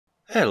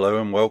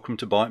Hello and welcome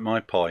to Bite My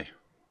Pie.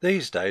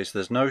 These days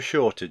there's no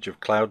shortage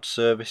of cloud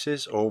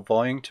services all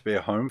vying to be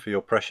a home for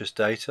your precious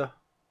data.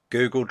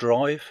 Google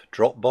Drive,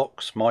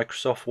 Dropbox,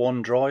 Microsoft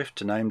OneDrive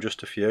to name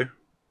just a few.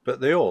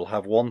 But they all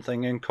have one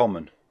thing in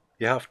common.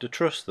 You have to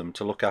trust them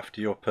to look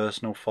after your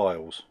personal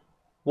files.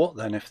 What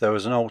then if there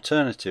was an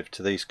alternative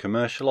to these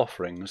commercial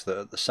offerings that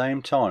at the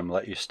same time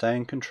let you stay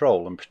in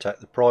control and protect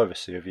the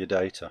privacy of your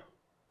data?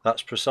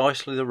 That's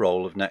precisely the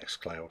role of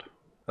Nextcloud.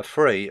 A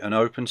free and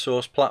open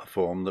source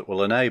platform that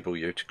will enable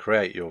you to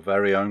create your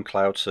very own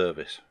cloud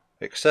service,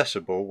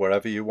 accessible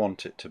wherever you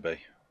want it to be.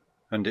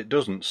 And it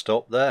doesn't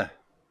stop there.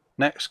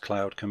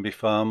 Nextcloud can be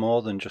far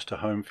more than just a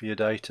home for your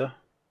data.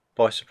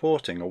 By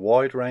supporting a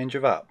wide range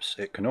of apps,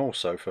 it can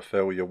also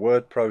fulfill your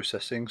word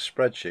processing,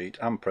 spreadsheet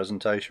and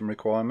presentation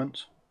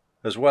requirements,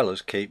 as well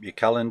as keep your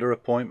calendar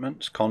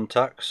appointments,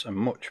 contacts and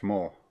much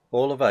more,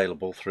 all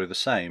available through the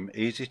same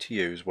easy to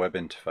use web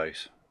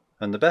interface.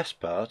 And the best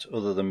part,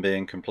 other than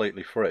being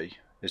completely free,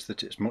 is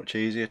that it's much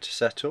easier to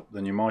set up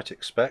than you might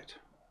expect.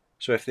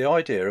 So if the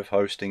idea of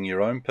hosting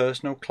your own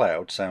personal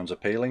cloud sounds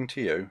appealing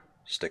to you,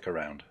 stick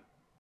around.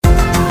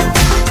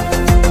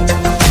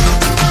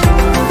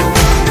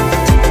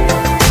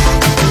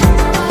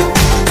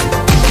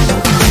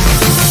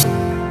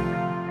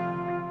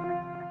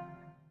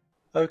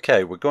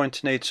 Okay, we're going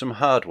to need some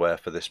hardware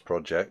for this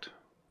project.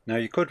 Now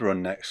you could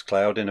run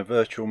Nextcloud in a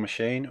virtual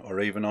machine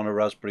or even on a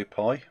Raspberry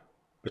Pi.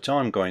 But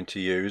I'm going to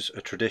use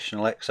a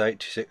traditional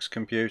x86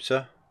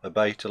 computer, a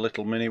Beta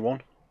little mini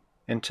one.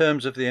 In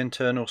terms of the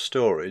internal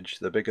storage,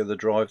 the bigger the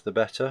drive the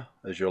better,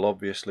 as you'll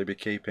obviously be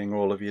keeping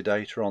all of your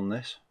data on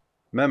this.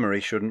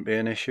 Memory shouldn't be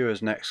an issue as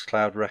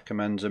Nextcloud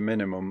recommends a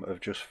minimum of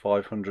just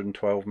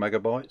 512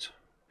 megabytes.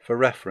 For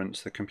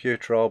reference, the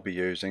computer I'll be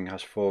using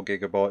has 4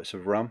 gigabytes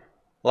of RAM.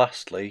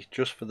 Lastly,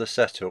 just for the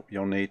setup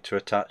you'll need to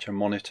attach a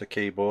monitor,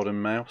 keyboard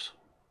and mouse.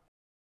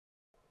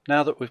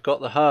 Now that we've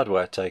got the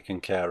hardware taken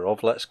care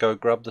of, let's go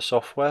grab the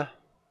software.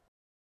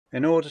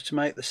 In order to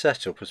make the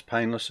setup as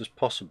painless as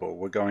possible,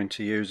 we're going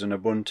to use an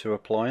Ubuntu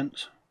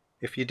appliance.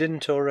 If you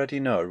didn't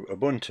already know,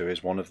 Ubuntu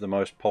is one of the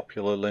most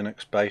popular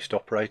Linux-based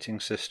operating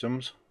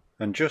systems,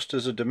 and just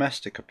as a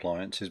domestic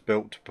appliance is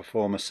built to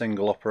perform a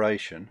single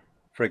operation,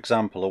 for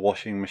example a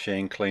washing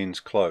machine cleans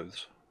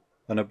clothes,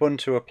 an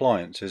Ubuntu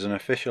appliance is an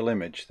official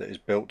image that is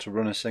built to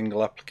run a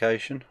single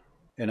application,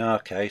 in our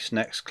case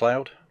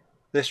Nextcloud.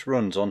 This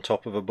runs on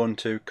top of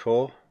Ubuntu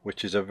Core,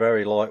 which is a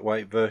very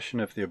lightweight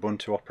version of the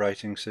Ubuntu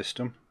operating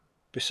system.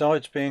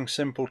 Besides being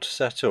simple to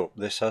set up,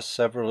 this has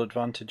several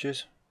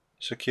advantages.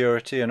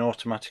 Security and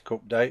automatic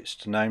updates,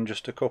 to name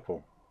just a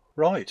couple.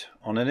 Right,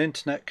 on an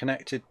internet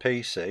connected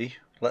PC,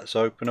 let's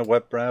open a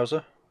web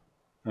browser.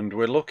 And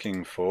we're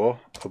looking for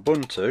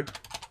Ubuntu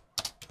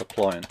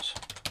Appliance.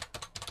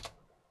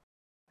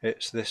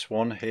 It's this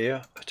one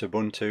here at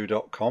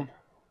ubuntu.com.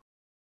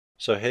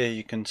 So here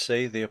you can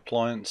see the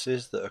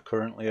appliances that are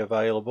currently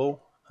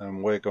available,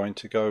 and we're going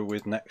to go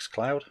with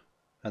Nextcloud,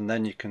 and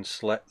then you can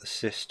select the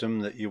system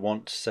that you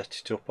want to set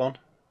it up on.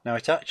 Now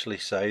it actually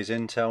says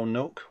Intel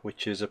NUC,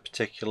 which is a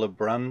particular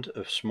brand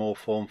of small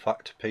form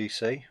factor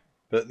PC,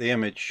 but the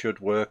image should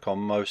work on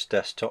most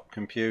desktop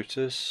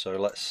computers, so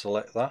let's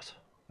select that,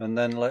 and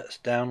then let's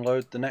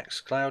download the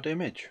Nextcloud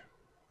image.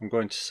 I'm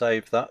going to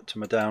save that to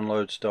my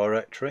downloads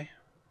directory.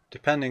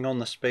 Depending on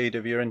the speed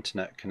of your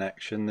internet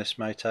connection, this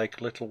may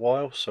take a little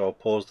while, so I'll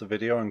pause the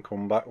video and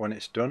come back when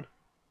it's done.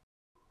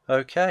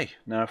 Okay,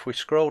 now if we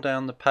scroll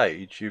down the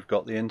page, you've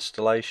got the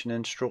installation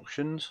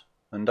instructions,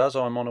 and as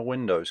I'm on a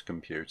Windows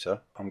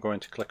computer, I'm going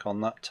to click on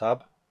that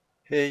tab.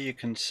 Here you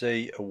can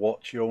see a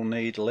what you'll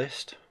need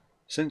list.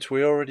 Since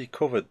we already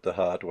covered the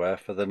hardware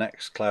for the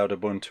Nextcloud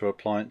Ubuntu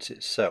appliance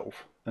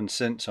itself, and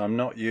since I'm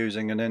not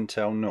using an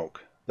Intel NUC,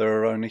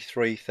 there are only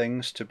 3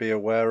 things to be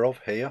aware of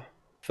here.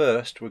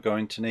 First, we're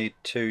going to need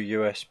 2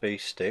 USB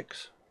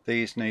sticks.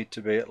 These need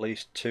to be at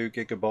least 2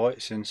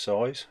 gigabytes in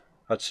size.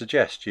 I'd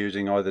suggest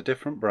using either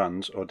different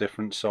brands or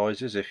different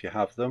sizes if you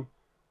have them,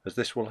 as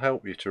this will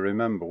help you to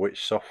remember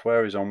which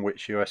software is on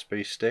which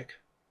USB stick.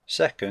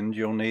 Second,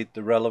 you'll need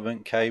the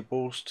relevant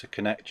cables to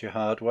connect your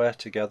hardware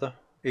together,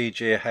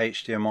 e.g. a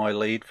HDMI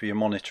lead for your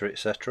monitor,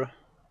 etc.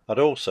 I'd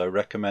also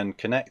recommend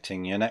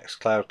connecting your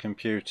Nextcloud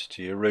computer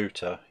to your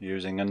router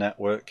using a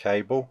network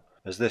cable,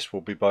 as this will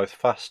be both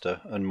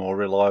faster and more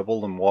reliable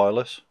than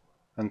wireless.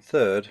 And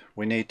third,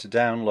 we need to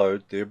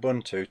download the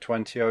Ubuntu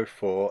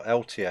 2004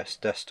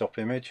 LTS desktop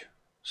image.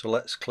 So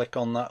let's click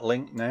on that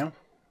link now,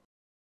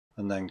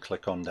 and then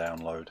click on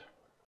download.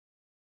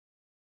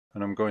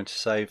 And I'm going to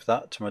save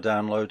that to my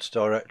downloads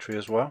directory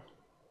as well.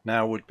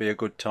 Now would be a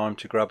good time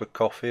to grab a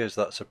coffee, as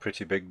that's a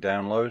pretty big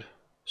download.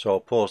 So I'll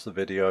pause the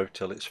video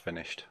till it's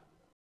finished.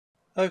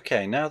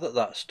 Okay, now that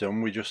that's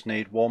done, we just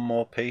need one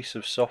more piece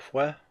of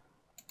software.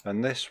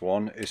 And this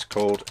one is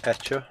called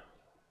Etcher,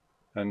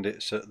 and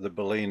it's at the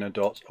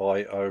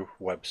Balena.io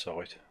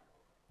website.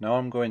 Now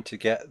I'm going to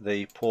get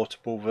the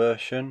portable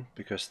version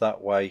because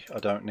that way I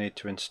don't need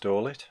to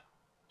install it.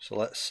 So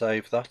let's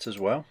save that as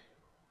well.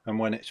 And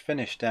when it's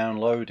finished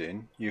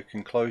downloading, you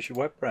can close your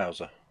web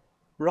browser.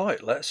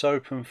 Right, let's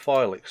open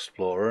File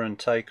Explorer and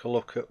take a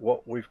look at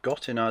what we've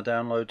got in our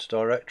downloads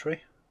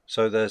directory.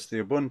 So there's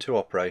the Ubuntu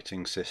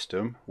operating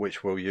system,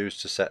 which we'll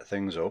use to set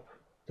things up.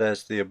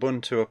 There's the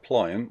Ubuntu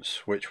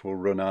appliance, which will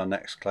run our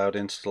Nextcloud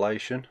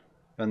installation.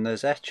 And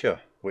there's Etcher,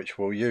 which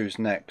we'll use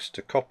next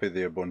to copy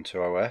the Ubuntu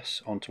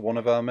OS onto one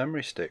of our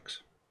memory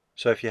sticks.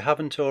 So if you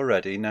haven't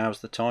already,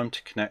 now's the time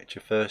to connect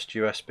your first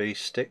USB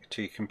stick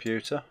to your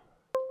computer.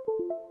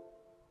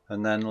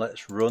 And then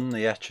let's run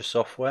the Etcher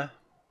software.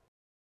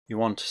 You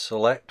want to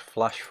select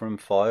Flash from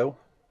File,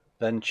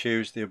 then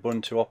choose the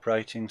Ubuntu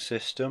operating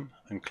system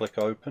and click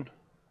Open.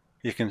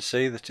 You can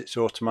see that it's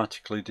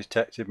automatically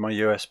detected my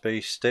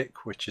USB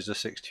stick, which is a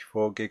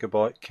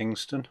 64GB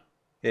Kingston.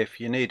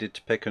 If you needed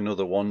to pick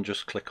another one,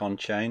 just click on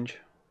Change.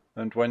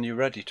 And when you're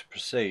ready to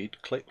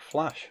proceed, click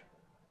Flash.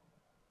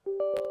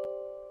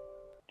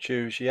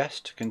 Choose Yes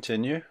to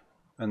continue,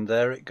 and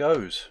there it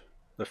goes.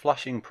 The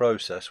flashing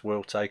process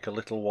will take a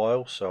little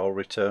while, so I'll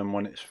return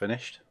when it's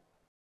finished.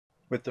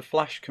 With the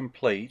flash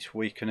complete,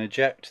 we can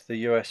eject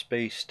the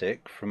USB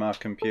stick from our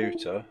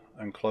computer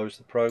and close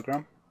the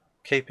program.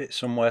 Keep it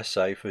somewhere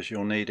safe as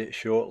you'll need it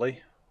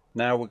shortly.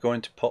 Now we're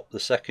going to pop the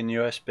second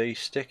USB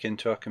stick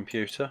into our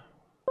computer.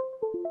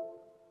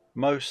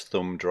 Most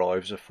thumb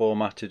drives are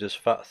formatted as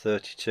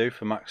FAT32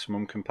 for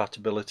maximum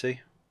compatibility,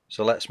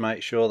 so let's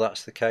make sure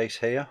that's the case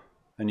here.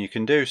 And you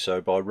can do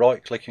so by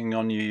right-clicking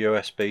on your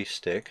USB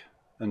stick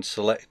and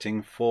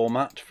selecting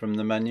Format from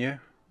the menu.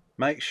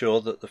 Make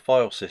sure that the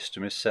file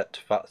system is set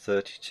to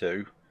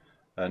FAT32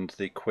 and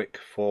the Quick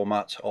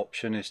Format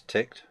option is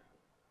ticked,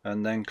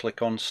 and then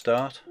click on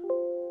Start.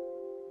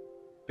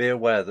 Be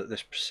aware that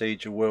this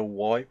procedure will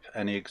wipe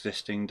any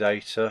existing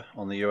data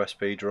on the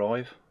USB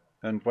drive,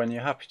 and when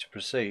you're happy to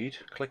proceed,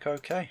 click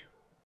OK.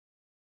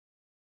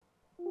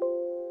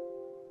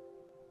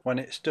 When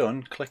it's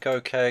done, click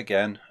OK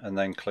again and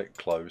then click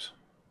Close.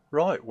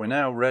 Right, we're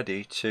now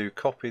ready to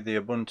copy the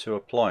Ubuntu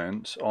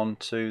appliance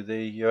onto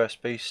the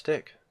USB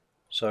stick.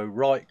 So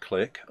right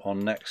click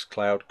on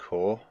Nextcloud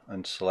Core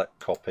and select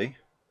Copy,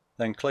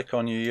 then click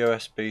on your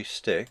USB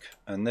stick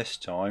and this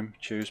time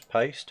choose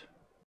Paste.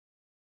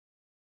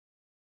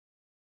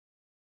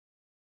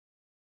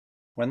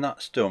 When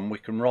that's done, we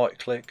can right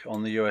click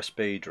on the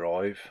USB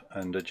drive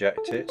and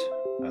eject it,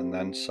 and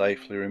then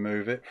safely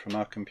remove it from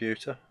our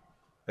computer.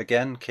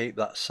 Again, keep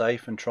that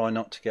safe and try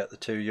not to get the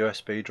two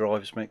USB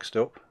drives mixed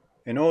up.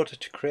 In order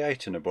to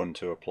create an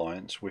Ubuntu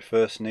appliance, we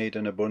first need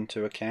an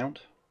Ubuntu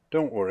account.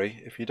 Don't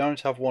worry, if you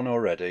don't have one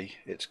already,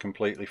 it's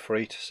completely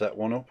free to set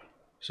one up.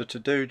 So to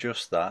do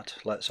just that,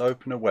 let's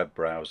open a web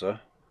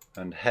browser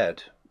and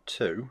head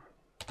to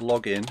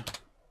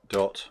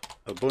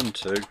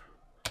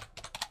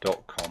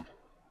login.ubuntu.com.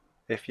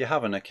 If you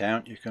have an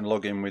account, you can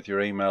log in with your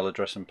email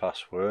address and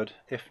password.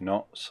 If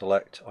not,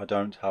 select I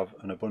don't have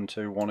an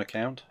Ubuntu One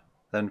account.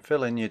 Then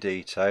fill in your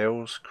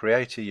details,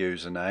 create a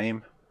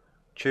username,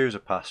 choose a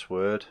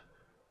password,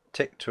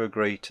 tick to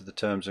agree to the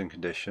terms and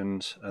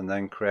conditions, and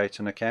then create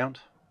an account.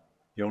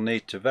 You'll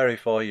need to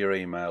verify your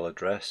email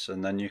address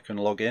and then you can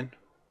log in.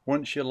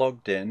 Once you're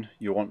logged in,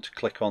 you want to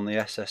click on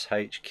the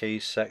SSH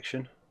keys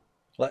section.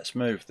 Let's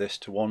move this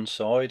to one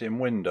side. In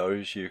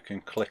Windows, you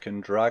can click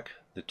and drag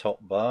the top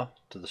bar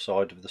to the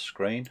side of the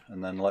screen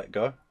and then let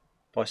go.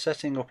 By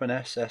setting up an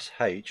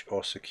SSH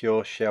or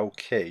secure shell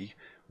key,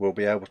 we'll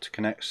be able to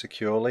connect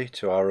securely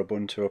to our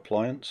Ubuntu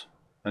appliance.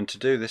 And to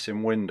do this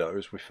in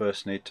Windows, we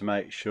first need to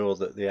make sure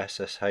that the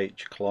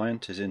SSH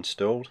client is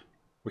installed.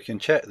 We can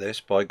check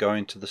this by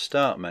going to the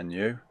Start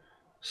menu,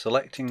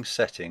 selecting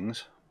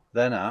Settings,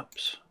 then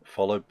Apps,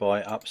 followed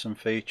by Apps and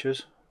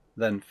Features,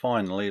 then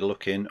finally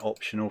look in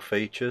Optional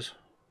Features.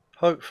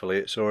 Hopefully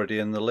it's already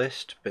in the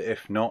list, but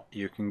if not,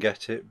 you can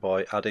get it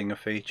by adding a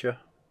feature.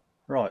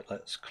 Right,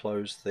 let's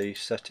close the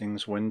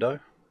Settings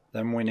window.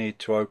 Then we need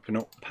to open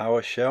up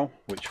PowerShell,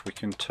 which we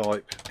can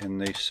type in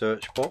the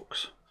search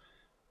box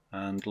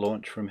and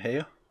launch from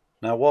here.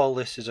 Now while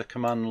this is a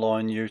command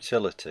line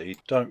utility,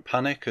 don't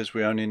panic as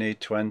we only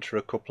need to enter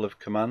a couple of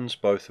commands,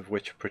 both of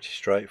which are pretty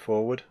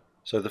straightforward.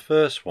 So the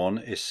first one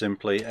is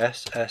simply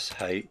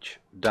SSH-keygen,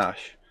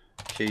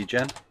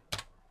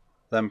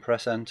 then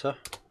press enter.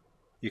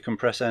 You can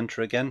press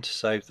enter again to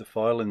save the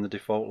file in the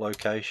default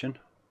location.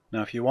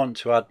 Now if you want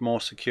to add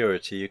more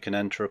security, you can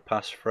enter a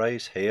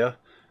passphrase here,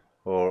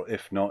 or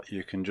if not,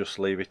 you can just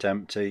leave it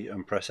empty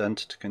and press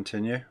enter to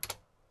continue.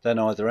 Then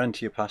either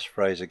enter your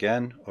passphrase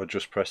again or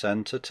just press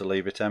enter to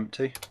leave it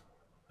empty.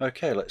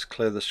 Okay, let's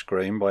clear the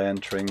screen by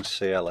entering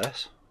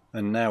CLS,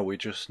 and now we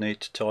just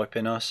need to type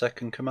in our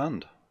second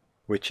command,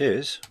 which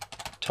is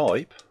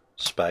type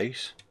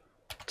space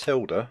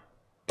tilde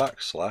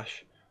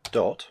backslash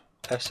dot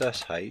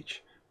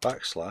ssh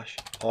backslash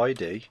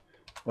id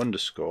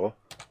underscore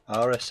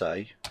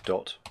rsa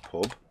dot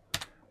pub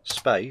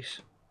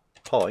space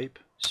pipe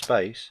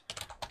space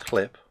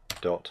clip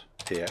dot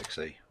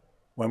exe.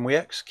 When we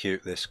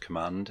execute this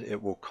command,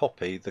 it will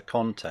copy the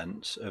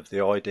contents of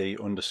the id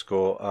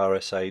underscore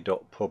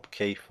rsa.pub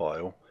key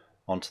file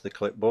onto the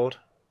clipboard.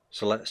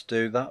 So let's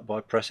do that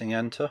by pressing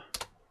enter.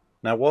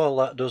 Now while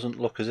that doesn't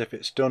look as if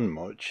it's done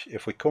much,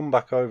 if we come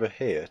back over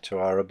here to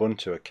our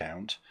Ubuntu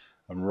account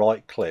and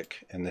right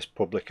click in this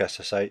public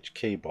SSH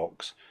key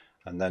box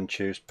and then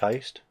choose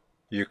paste,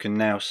 you can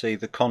now see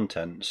the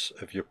contents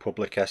of your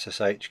public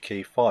SSH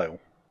key file.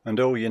 And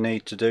all you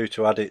need to do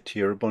to add it to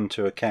your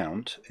Ubuntu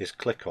account is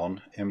click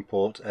on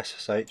Import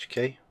SSH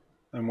Key.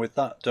 And with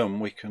that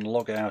done, we can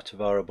log out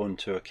of our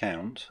Ubuntu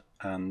account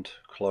and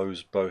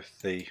close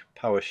both the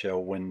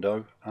PowerShell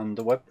window and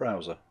the web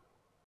browser.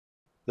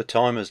 The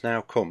time has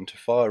now come to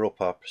fire up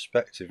our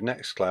prospective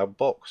Nextcloud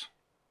box.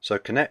 So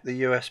connect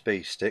the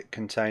USB stick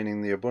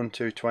containing the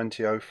Ubuntu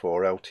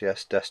 2004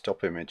 LTS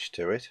desktop image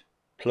to it,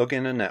 plug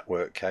in a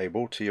network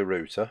cable to your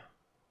router,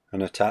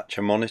 and attach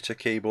a monitor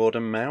keyboard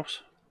and mouse,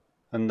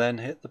 and then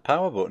hit the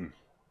power button.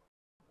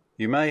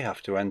 You may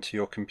have to enter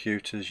your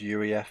computer's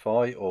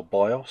UEFI or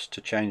BIOS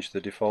to change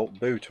the default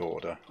boot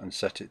order and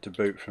set it to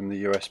boot from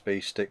the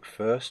USB stick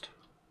first.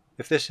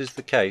 If this is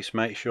the case,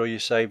 make sure you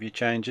save your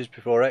changes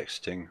before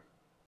exiting.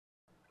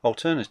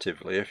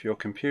 Alternatively, if your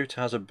computer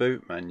has a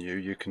boot menu,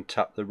 you can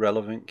tap the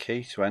relevant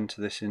key to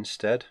enter this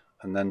instead,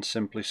 and then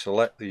simply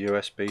select the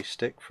USB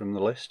stick from the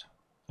list.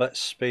 Let's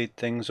speed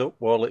things up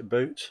while it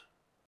boots.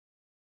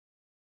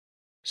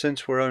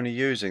 Since we're only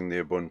using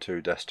the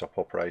Ubuntu desktop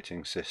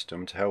operating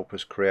system to help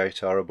us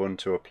create our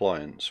Ubuntu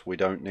appliance, we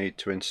don't need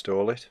to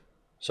install it.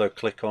 So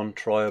click on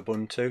Try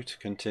Ubuntu to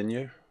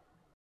continue.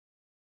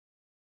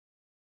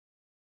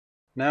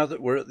 Now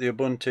that we're at the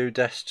Ubuntu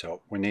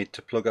desktop, we need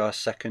to plug our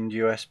second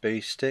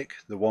USB stick,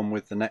 the one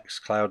with the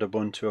Nextcloud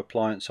Ubuntu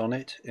appliance on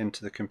it,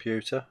 into the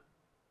computer.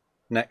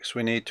 Next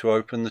we need to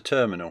open the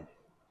terminal.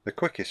 The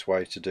quickest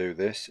way to do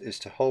this is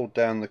to hold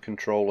down the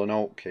Control and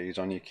Alt keys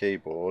on your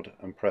keyboard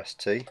and press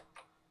T.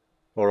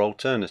 Or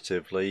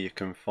alternatively, you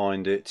can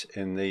find it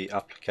in the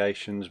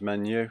Applications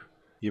menu.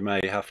 You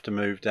may have to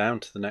move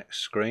down to the next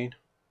screen.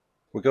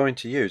 We're going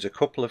to use a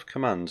couple of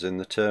commands in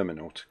the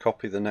terminal to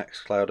copy the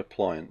Nextcloud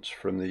appliance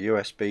from the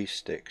USB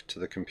stick to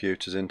the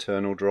computer's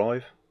internal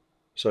drive.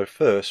 So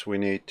first we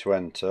need to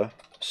enter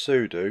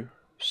sudo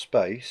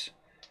space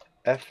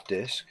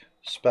fdisk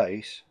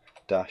space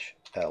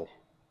 -l.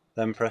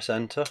 Then press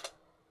enter.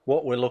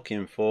 What we're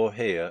looking for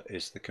here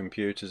is the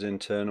computer's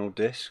internal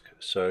disk,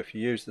 so if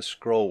you use the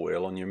scroll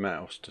wheel on your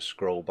mouse to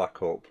scroll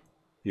back up,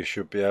 you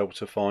should be able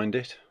to find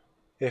it.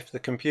 If the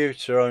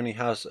computer only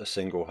has a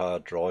single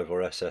hard drive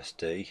or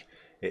SSD,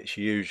 it's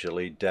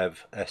usually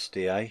dev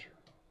SDA,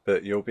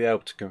 but you'll be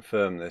able to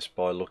confirm this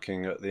by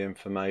looking at the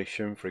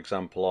information. For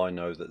example, I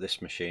know that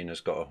this machine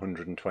has got a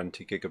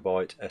 120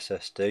 GB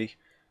SSD,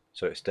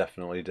 so it's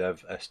definitely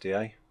dev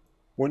SDA.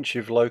 Once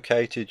you've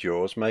located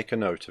yours, make a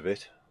note of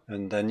it,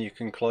 and then you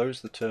can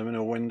close the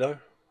terminal window.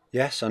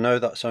 Yes, I know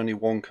that's only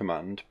one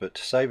command, but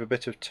to save a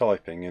bit of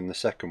typing in the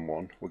second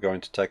one, we're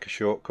going to take a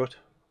shortcut.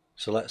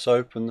 So let's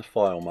open the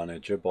file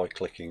manager by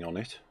clicking on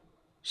it.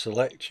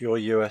 Select your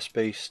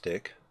USB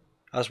stick.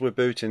 As we're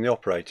booting the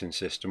operating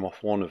system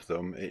off one of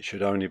them, it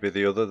should only be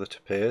the other that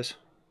appears,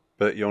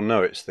 but you'll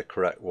know it's the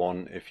correct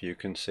one if you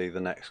can see the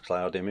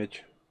Nextcloud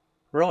image.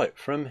 Right,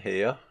 from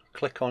here,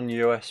 click on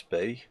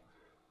USB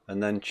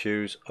and then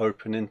choose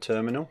Open in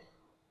Terminal.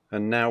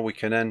 And now we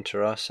can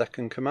enter our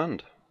second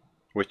command,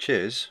 which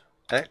is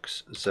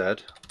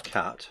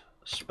xzcat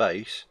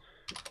space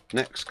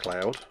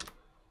Nextcloud,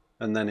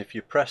 and then if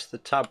you press the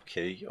tab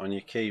key on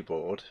your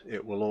keyboard,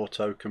 it will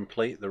auto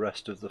complete the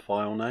rest of the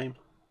file name.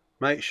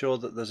 Make sure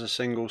that there's a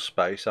single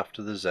space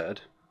after the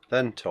Z,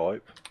 then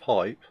type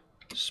pipe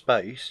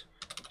space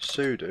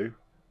sudo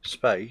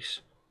space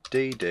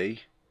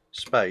dd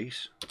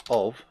space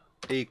of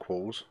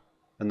equals,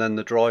 and then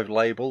the drive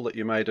label that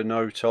you made a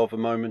note of a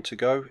moment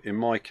ago, in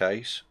my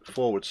case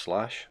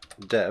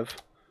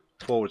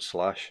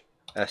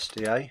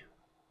 /dev/SDA,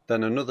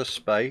 then another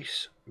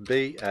space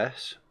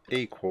bs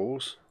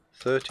equals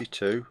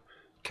 32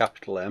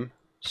 capital M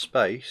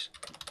space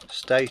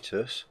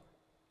status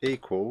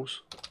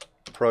equals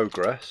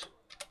progress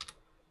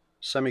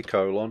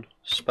semicolon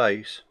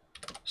space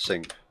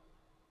sync.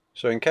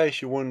 So in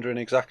case you're wondering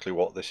exactly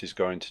what this is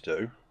going to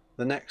do,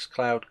 the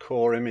Nextcloud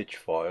core image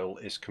file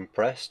is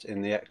compressed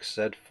in the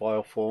xz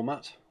file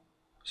format.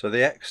 So the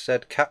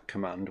xzcat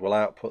command will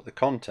output the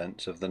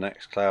contents of the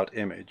Nextcloud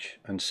image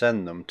and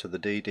send them to the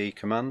dd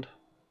command,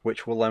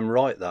 which will then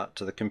write that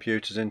to the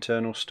computer's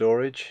internal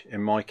storage,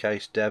 in my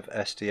case dev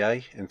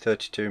SDA, in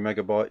 32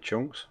 MB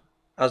chunks.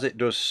 As it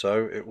does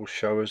so, it will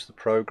show us the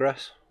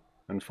progress.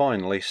 And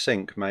finally,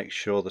 sync makes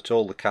sure that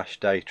all the cache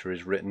data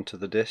is written to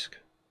the disk.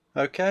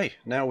 Okay,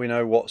 now we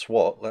know what's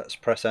what, let's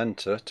press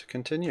enter to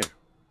continue.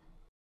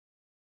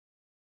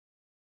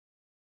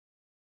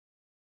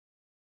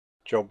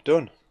 Job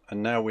done,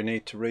 and now we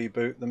need to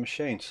reboot the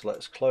machine. So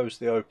let's close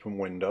the open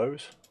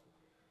windows,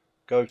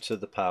 go to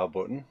the power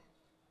button,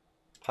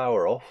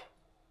 power off,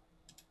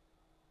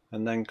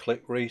 and then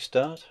click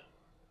restart.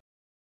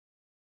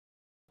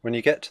 When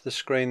you get to the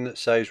screen that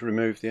says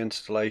remove the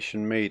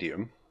installation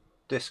medium,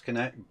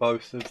 disconnect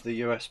both of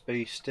the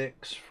USB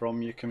sticks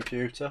from your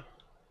computer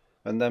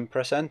and then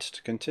press enter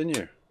to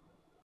continue.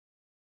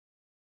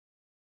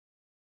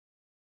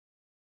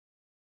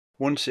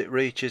 Once it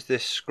reaches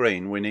this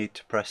screen, we need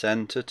to press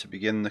enter to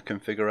begin the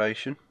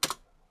configuration,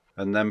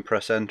 and then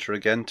press enter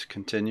again to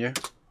continue.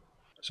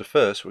 So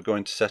first we're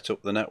going to set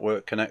up the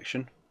network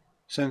connection.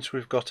 Since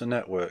we've got a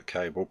network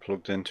cable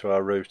plugged into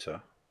our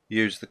router,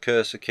 use the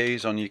cursor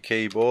keys on your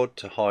keyboard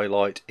to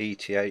highlight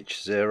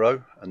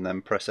ETH0 and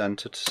then press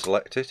enter to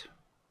select it.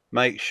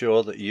 Make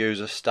sure that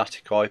use a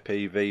static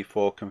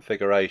IPv4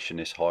 configuration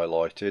is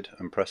highlighted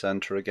and press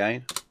enter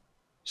again.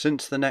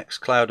 Since the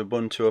Nextcloud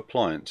Ubuntu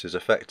appliance is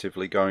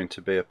effectively going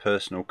to be a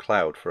personal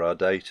cloud for our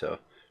data,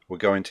 we're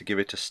going to give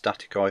it a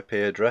static IP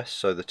address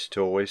so that it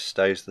always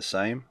stays the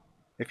same.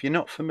 If you're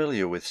not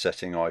familiar with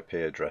setting IP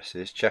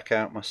addresses, check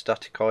out my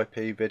static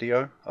IP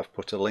video. I've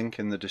put a link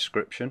in the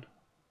description.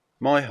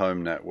 My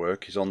home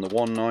network is on the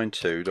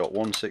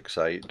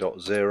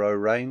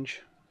 192.168.0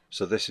 range,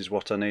 so this is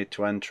what I need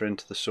to enter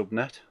into the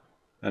subnet.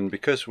 And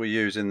because we're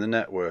using the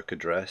network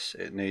address,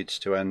 it needs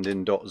to end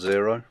in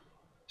 .0.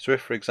 So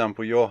if, for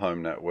example, your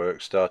home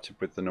network started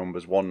with the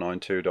numbers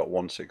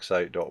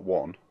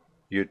 192.168.1,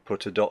 you'd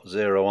put a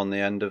 .0 on the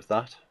end of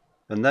that.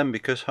 And then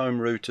because home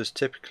routers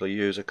typically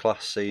use a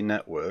Class C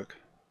network,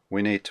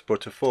 we need to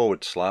put a /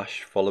 followed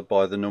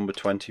by the number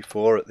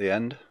 24 at the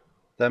end.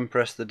 Then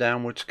press the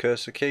downwards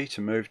cursor key to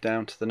move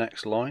down to the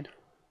next line.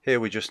 Here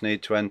we just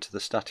need to enter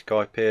the static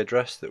IP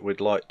address that we'd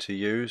like to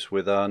use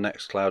with our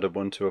Nextcloud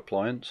Ubuntu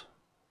appliance.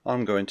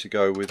 I'm going to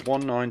go with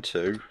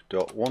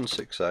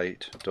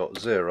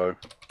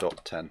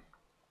 192.168.0.10.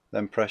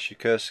 Then press your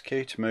cursor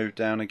key to move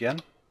down again.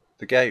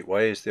 The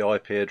gateway is the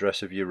IP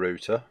address of your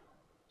router.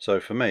 So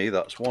for me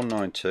that's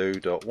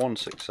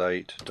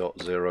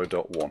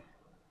 192.168.0.1.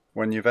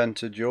 When you've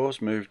entered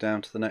yours, move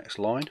down to the next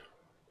line.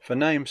 For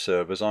name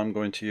servers, I'm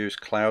going to use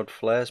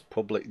Cloudflare's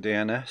public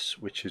DNS,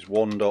 which is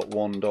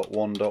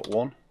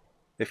 1.1.1.1.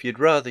 If you'd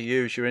rather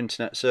use your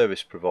internet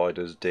service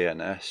provider's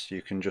DNS,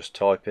 you can just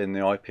type in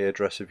the IP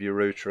address of your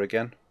router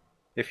again.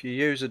 If you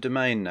use a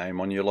domain name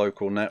on your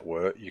local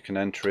network, you can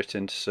enter it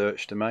into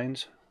search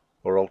domains,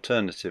 or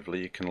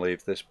alternatively you can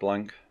leave this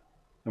blank.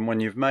 And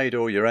when you've made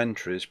all your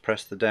entries,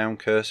 press the down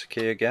cursor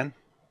key again,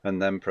 and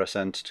then press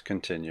enter to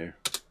continue.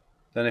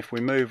 Then if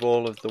we move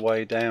all of the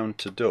way down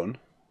to done,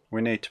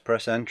 we need to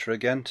press enter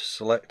again to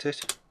select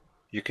it.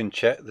 You can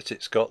check that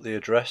it's got the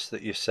address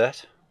that you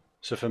set.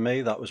 So for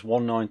me that was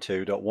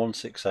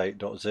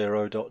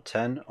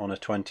 192.168.0.10 on a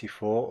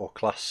 24 or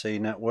Class C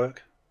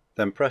network.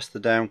 Then press the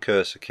down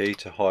cursor key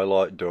to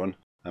highlight done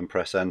and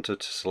press enter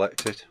to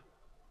select it.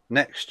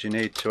 Next you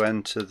need to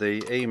enter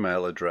the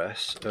email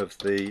address of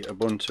the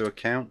Ubuntu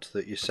account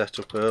that you set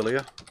up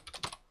earlier.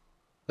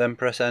 Then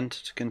press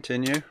enter to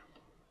continue,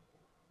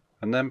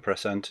 and then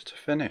press enter to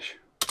finish.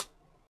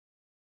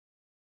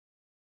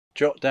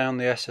 Jot down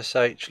the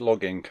SSH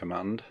login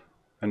command,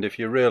 and if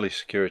you're really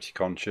security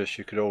conscious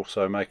you could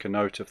also make a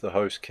note of the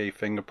host key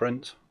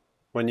fingerprint.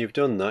 When you've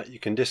done that, you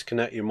can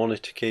disconnect your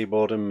monitor,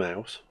 keyboard and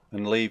mouse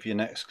and leave your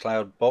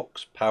Nextcloud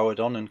box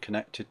powered on and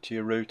connected to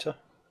your router.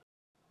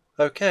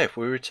 Okay, if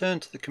we return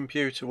to the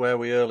computer where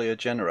we earlier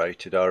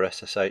generated our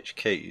SSH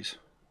keys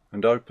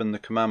and open the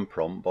command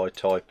prompt by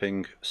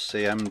typing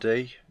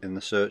cmd in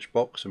the search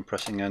box and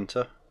pressing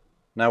enter.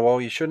 Now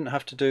while you shouldn't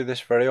have to do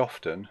this very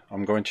often,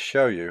 I'm going to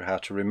show you how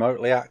to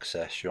remotely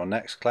access your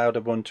Nextcloud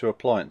Ubuntu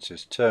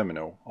appliance's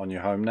terminal on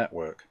your home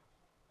network.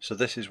 So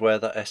this is where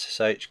that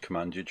SSH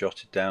command you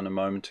jotted down a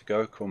moment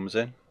ago comes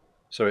in.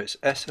 So it's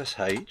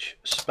SSH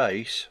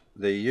space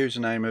the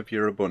username of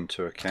your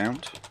Ubuntu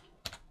account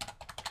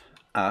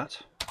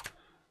at,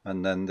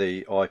 and then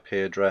the IP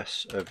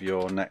address of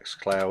your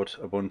Nextcloud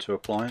Ubuntu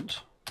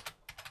appliance,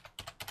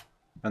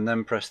 and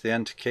then press the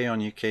enter key on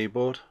your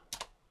keyboard.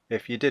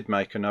 If you did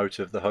make a note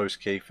of the host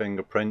key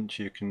fingerprint,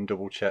 you can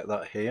double check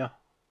that here.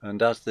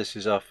 And as this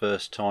is our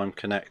first time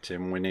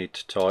connecting, we need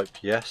to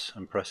type yes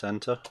and press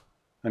enter.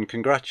 And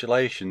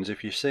congratulations,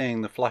 if you're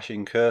seeing the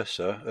flashing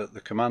cursor at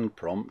the command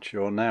prompt,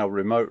 you're now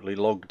remotely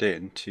logged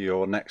in to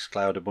your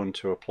Nextcloud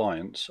Ubuntu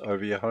appliance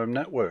over your home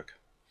network.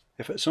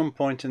 If at some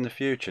point in the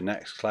future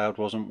Nextcloud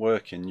wasn't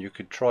working, you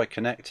could try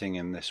connecting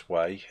in this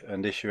way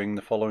and issuing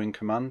the following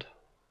command.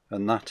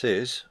 And that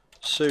is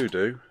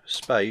sudo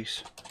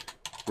space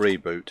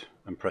reboot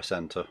and press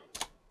enter.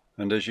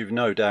 And as you've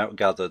no doubt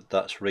gathered,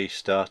 that's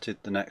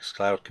restarted the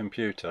Nextcloud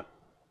computer.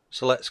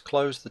 So let's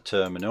close the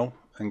terminal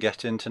and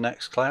get into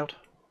Nextcloud.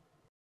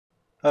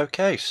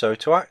 Okay, so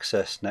to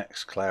access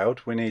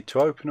Nextcloud we need to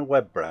open a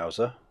web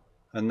browser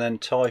and then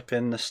type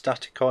in the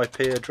static IP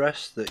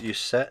address that you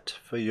set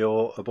for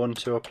your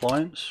Ubuntu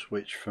appliance,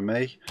 which for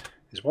me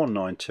is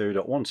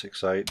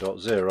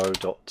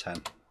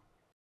 192.168.0.10.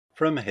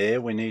 From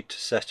here we need to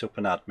set up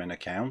an admin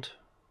account.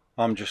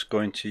 I'm just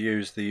going to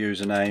use the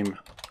username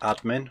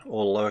admin,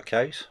 all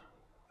lowercase,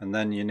 and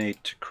then you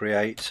need to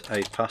create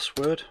a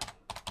password.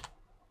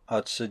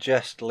 I'd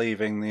suggest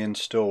leaving the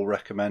install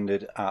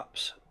recommended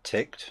apps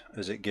ticked,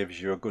 as it gives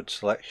you a good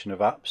selection of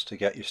apps to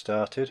get you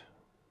started.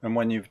 And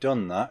when you've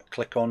done that,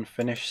 click on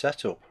Finish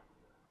Setup.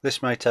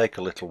 This may take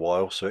a little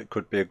while, so it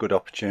could be a good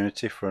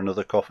opportunity for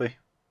another coffee.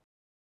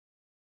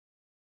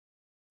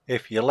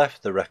 If you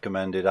left the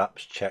recommended apps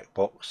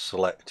checkbox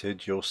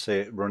selected, you'll see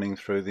it running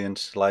through the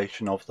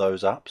installation of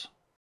those apps.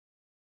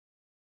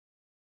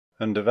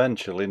 And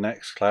eventually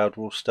Nextcloud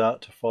will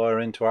start to fire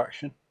into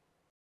action.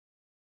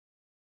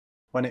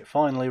 When it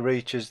finally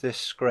reaches this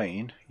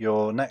screen,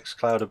 your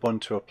Nextcloud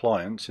Ubuntu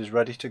appliance is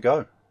ready to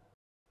go.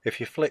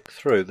 If you flick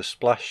through the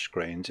splash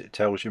screens, it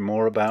tells you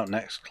more about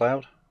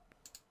Nextcloud,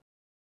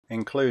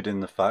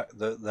 including the fact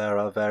that there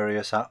are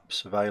various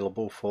apps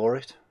available for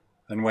it.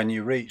 And when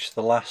you reach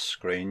the last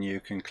screen,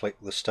 you can click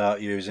the Start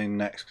Using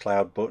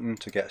Nextcloud button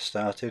to get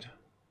started.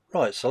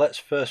 Right, so let's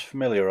first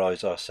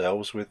familiarise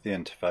ourselves with the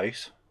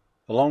interface.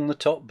 Along the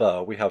top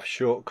bar we have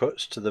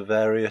shortcuts to the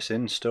various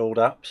installed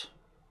apps.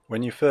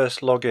 When you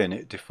first log in,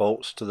 it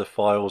defaults to the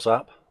Files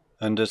app,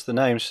 and as the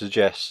name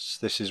suggests,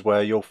 this is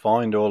where you'll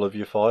find all of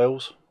your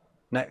files.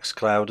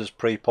 Nextcloud has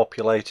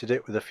pre-populated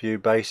it with a few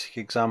basic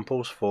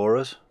examples for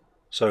us.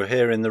 So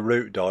here in the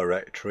root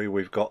directory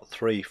we've got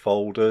 3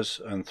 folders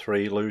and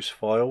 3 loose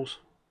files.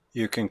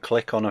 You can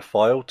click on a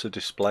file to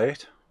display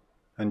it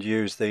and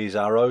use these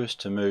arrows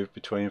to move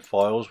between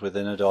files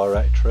within a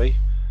directory.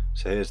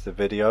 So here's the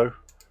video,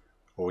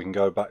 or we can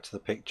go back to the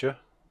picture.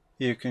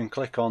 You can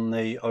click on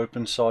the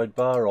open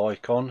sidebar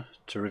icon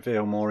to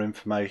reveal more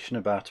information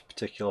about a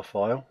particular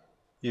file.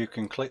 You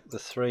can click the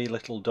 3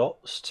 little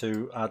dots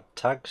to add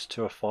tags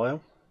to a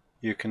file.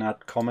 You can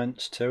add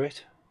comments to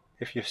it.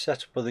 If you've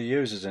set up other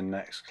users in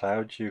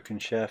Nextcloud, you can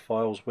share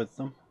files with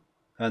them.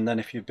 And then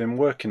if you've been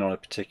working on a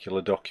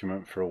particular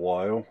document for a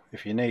while,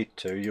 if you need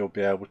to, you'll be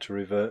able to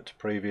revert to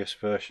previous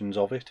versions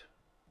of it.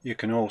 You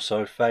can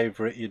also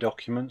favourite your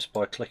documents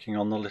by clicking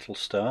on the little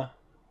star.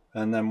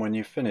 And then when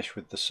you finish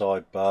with the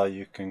sidebar,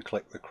 you can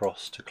click the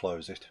cross to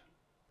close it.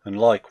 And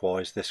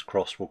likewise, this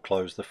cross will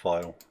close the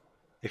file.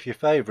 If you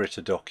favourite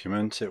a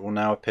document, it will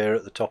now appear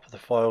at the top of the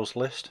files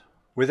list.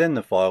 Within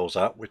the Files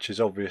app, which is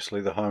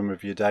obviously the home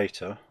of your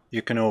data,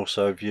 you can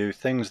also view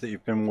things that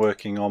you've been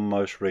working on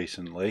most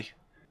recently,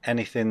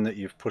 anything that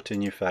you've put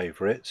in your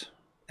favourites,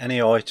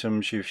 any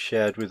items you've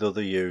shared with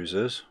other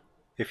users.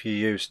 If you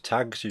use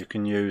tags, you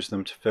can use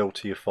them to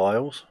filter your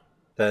files.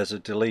 There's a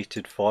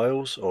deleted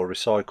files or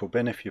recycle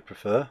bin if you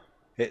prefer.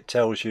 It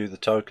tells you the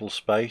total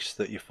space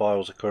that your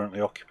files are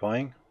currently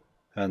occupying.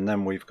 And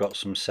then we've got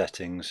some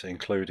settings,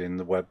 including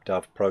the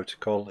WebDAV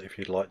protocol if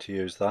you'd like to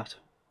use that.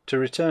 To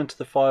return to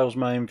the files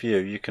main view,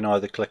 you can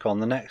either click on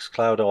the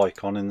Nextcloud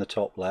icon in the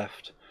top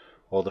left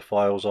or the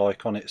files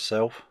icon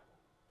itself.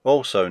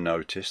 Also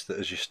notice that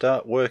as you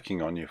start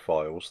working on your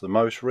files, the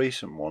most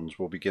recent ones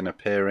will begin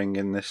appearing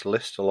in this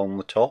list along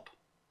the top.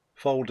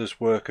 Folders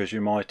work as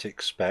you might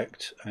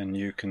expect, and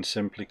you can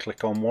simply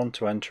click on one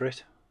to enter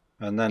it.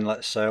 And then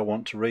let's say I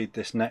want to read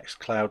this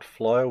Nextcloud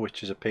flyer,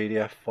 which is a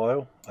PDF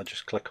file. I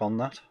just click on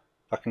that.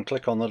 I can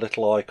click on the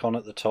little icon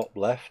at the top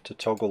left to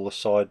toggle the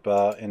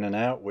sidebar in and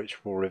out,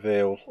 which will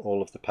reveal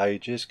all of the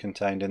pages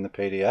contained in the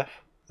PDF.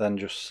 Then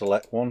just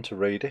select one to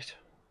read it.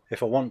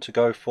 If I want to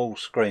go full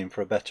screen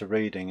for a better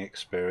reading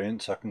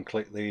experience, I can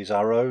click these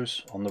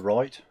arrows on the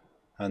right,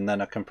 and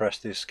then I can press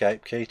the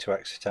escape key to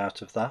exit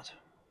out of that,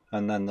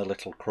 and then the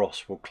little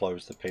cross will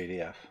close the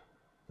PDF.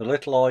 The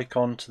little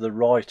icon to the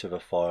right of a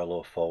file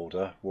or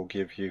folder will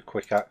give you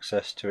quick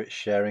access to its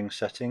sharing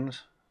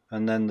settings.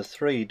 And then the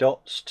 3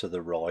 dots to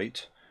the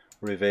right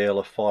reveal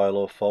a file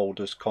or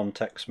folder's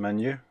context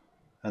menu,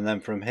 and then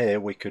from here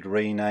we could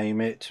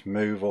rename it,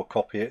 move or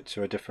copy it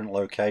to a different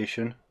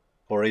location,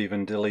 or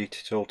even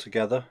delete it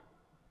altogether.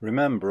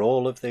 Remember,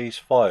 all of these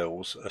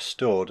files are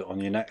stored on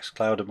your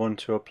Nextcloud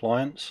Ubuntu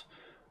appliance,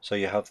 so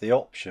you have the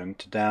option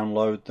to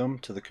download them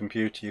to the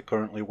computer you're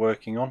currently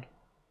working on.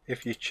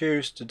 If you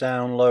choose to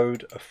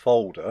download a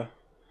folder,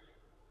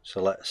 so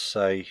let's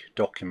say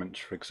Documents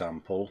for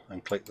example,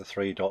 and click the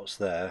 3 dots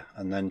there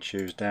and then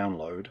choose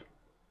Download,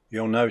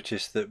 you'll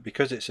notice that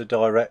because it's a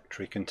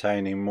directory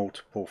containing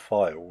multiple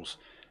files,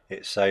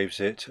 it saves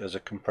it as a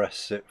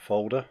compressed zip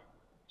folder.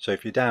 So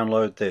if you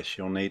download this,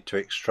 you'll need to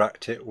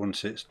extract it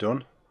once it's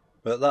done.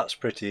 But that's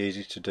pretty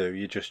easy to do.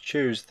 You just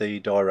choose the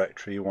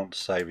directory you want to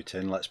save it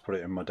in. Let's put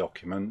it in my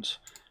Documents.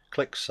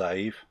 Click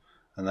Save,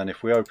 and then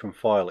if we open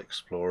File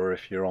Explorer,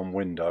 if you're on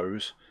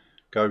Windows,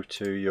 go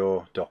to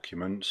your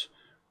Documents,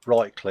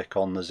 right click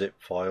on the zip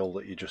file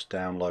that you just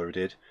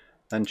downloaded,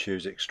 then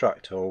choose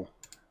Extract All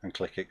and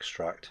click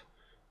Extract,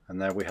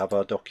 and there we have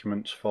our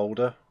Documents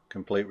folder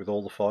complete with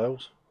all the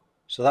files.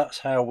 So that's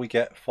how we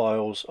get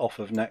files off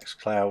of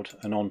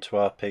Nextcloud and onto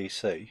our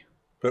PC.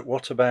 But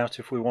what about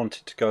if we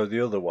wanted to go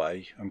the other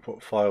way and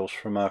put files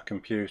from our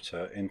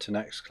computer into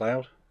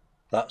Nextcloud?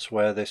 That's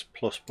where this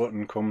plus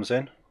button comes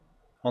in.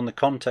 On the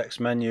context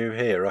menu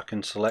here I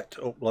can select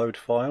Upload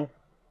File,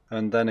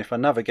 and then if I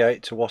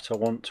navigate to what I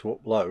want to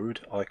upload,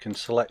 I can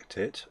select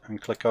it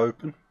and click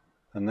Open,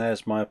 and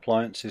there's my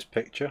appliance's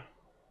picture.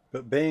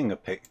 But being a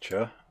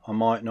picture, I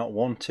might not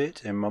want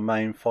it in my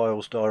main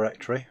files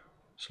directory,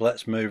 so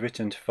let's move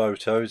it into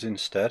Photos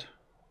instead.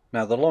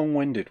 Now the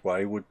long-winded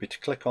way would be to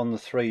click on the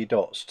 3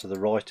 dots to the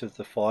right of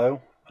the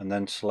file and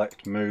then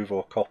select Move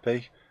or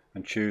Copy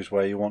and choose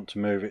where you want to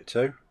move it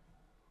to.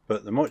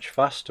 But the much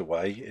faster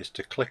way is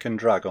to click and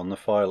drag on the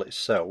file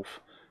itself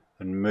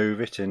and move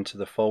it into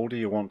the folder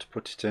you want to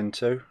put it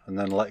into, and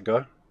then let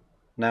go.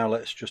 Now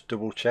let's just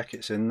double check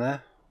it's in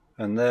there,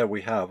 and there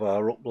we have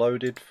our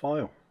uploaded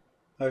file.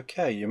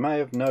 Okay, you may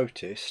have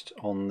noticed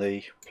on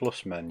the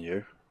plus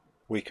menu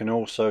we can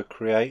also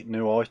create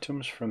new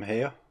items from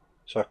here.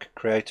 So I could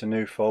create a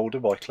new folder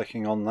by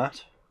clicking on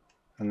that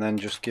and then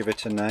just give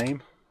it a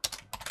name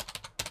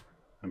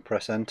and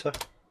press enter.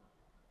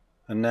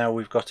 And now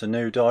we've got a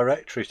new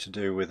directory to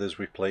do with as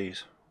we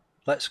please.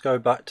 Let's go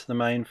back to the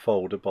main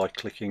folder by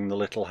clicking the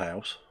little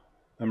house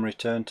and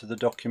return to the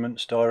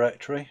documents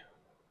directory.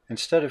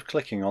 Instead of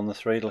clicking on the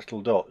three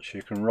little dots,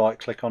 you can right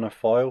click on a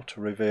file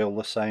to reveal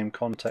the same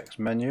context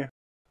menu.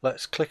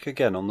 Let's click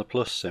again on the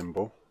plus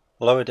symbol.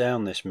 Lower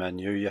down this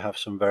menu you have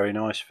some very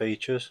nice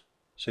features.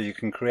 So you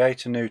can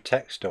create a new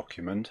text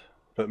document,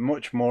 but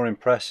much more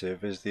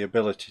impressive is the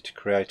ability to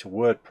create a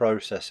word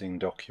processing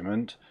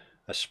document,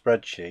 a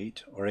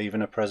spreadsheet, or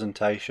even a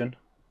presentation.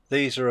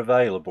 These are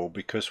available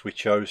because we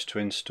chose to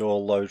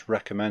install those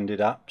recommended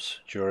apps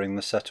during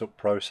the setup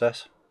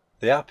process.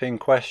 The app in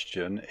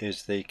question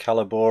is the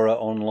Collabora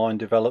Online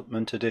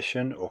Development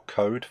Edition, or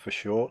Code for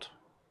short.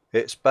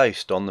 It's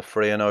based on the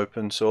free and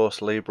open source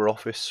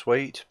LibreOffice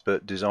suite,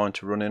 but designed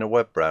to run in a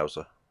web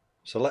browser.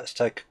 So let's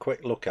take a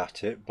quick look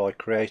at it by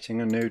creating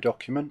a new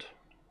document.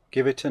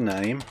 Give it a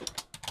name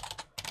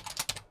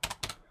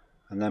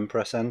and then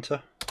press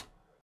enter.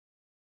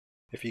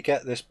 If you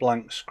get this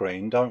blank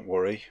screen, don't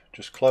worry,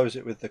 just close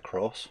it with the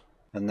cross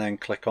and then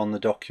click on the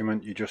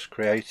document you just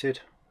created.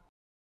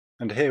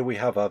 And here we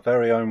have our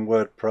very own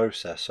word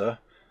processor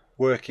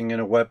working in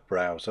a web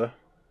browser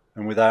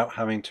and without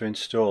having to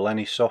install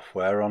any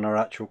software on our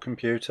actual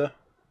computer.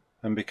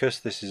 And because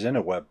this is in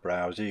a web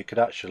browser, you could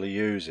actually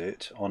use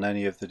it on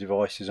any of the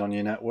devices on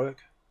your network.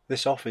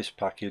 This Office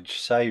package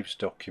saves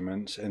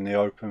documents in the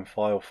open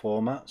file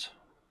format.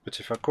 But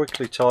if I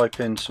quickly type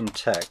in some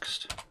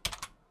text,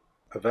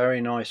 a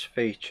very nice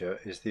feature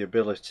is the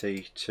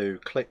ability to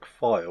click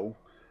File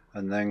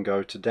and then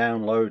go to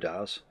Download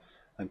As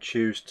and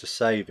choose to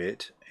save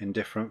it in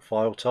different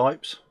file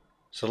types.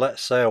 So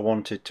let's say I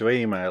wanted to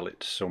email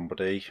it to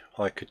somebody,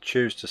 I could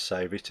choose to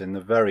save it in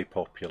the very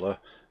popular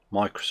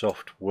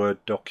Microsoft Word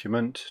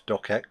document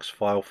docx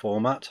file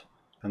format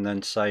and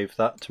then save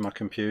that to my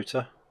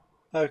computer.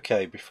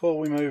 Okay, before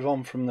we move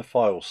on from the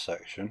files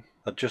section,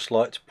 I'd just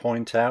like to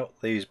point out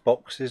these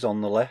boxes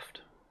on the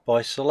left.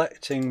 By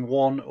selecting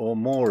one or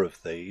more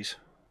of these,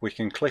 we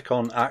can click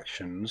on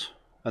Actions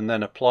and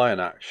then apply an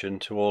action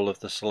to all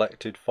of the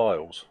selected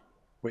files,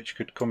 which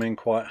could come in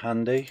quite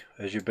handy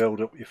as you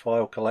build up your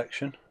file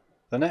collection.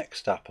 The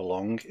next app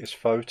along is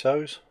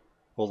Photos,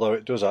 although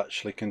it does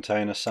actually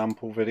contain a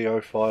sample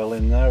video file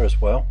in there as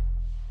well.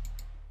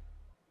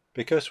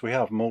 Because we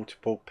have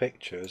multiple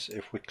pictures,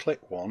 if we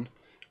click one,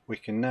 we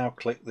can now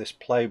click this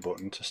play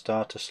button to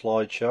start a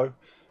slideshow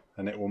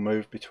and it will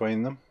move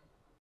between them.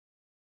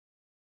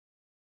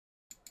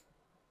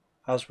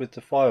 As with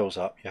the Files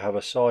app, you have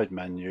a side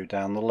menu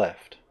down the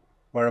left,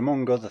 where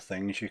among other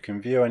things you can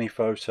view any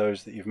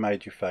photos that you've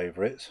made your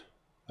favourites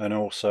and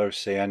also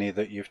see any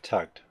that you've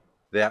tagged.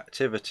 The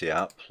Activity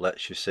app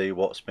lets you see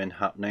what's been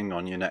happening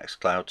on your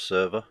Nextcloud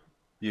server.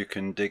 You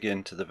can dig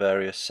into the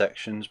various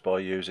sections by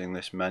using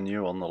this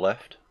menu on the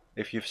left.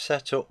 If you've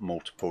set up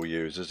multiple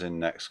users in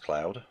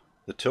Nextcloud,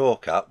 the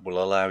Talk app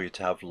will allow you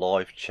to have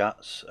live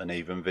chats and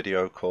even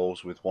video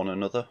calls with one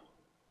another.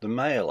 The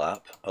Mail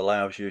app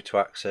allows you to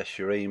access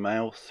your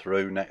email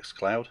through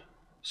Nextcloud.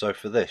 So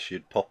for this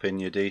you'd pop in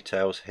your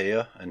details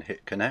here and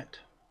hit connect.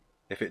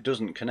 If it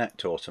doesn't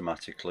connect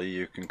automatically,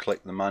 you can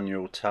click the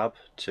manual tab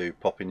to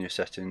pop in your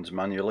settings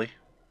manually.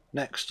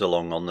 Next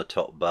along on the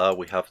top bar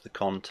we have the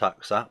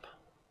Contacts app.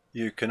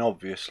 You can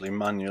obviously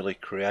manually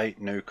create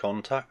new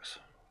contacts,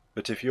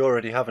 but if you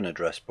already have an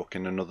address book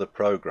in another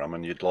program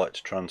and you'd like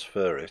to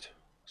transfer it,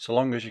 so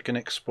long as you can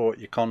export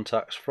your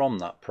contacts from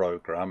that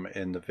program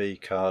in the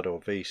vCard or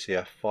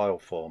VCF file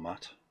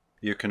format,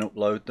 you can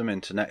upload them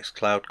into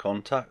Nextcloud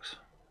Contacts.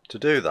 To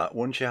do that,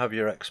 once you have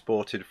your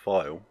exported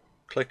file,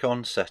 click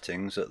on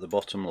Settings at the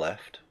bottom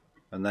left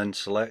and then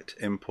select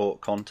Import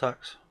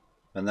Contacts,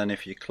 and then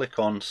if you click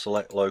on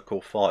Select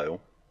Local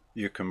File,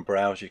 you can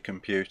browse your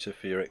computer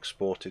for your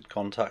exported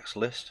contacts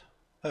list.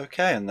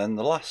 Okay, and then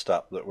the last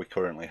app that we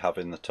currently have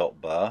in the top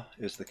bar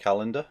is the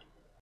Calendar.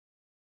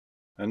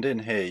 And in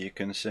here you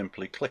can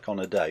simply click on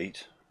a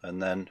date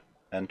and then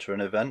enter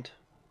an event.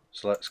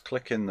 So let's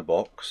click in the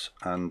box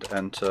and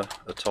enter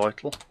a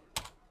title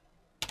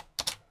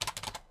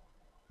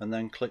and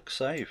then click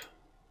Save.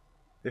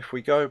 If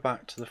we go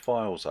back to the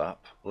Files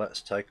app,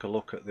 let's take a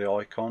look at the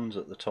icons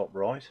at the top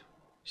right.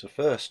 So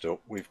first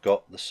up we've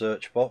got the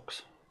search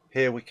box.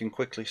 Here we can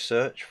quickly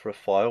search for a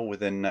file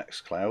within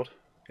Nextcloud.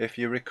 If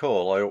you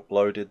recall, I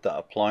uploaded that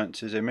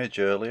Appliances image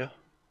earlier,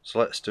 so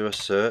let's do a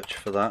search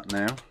for that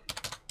now.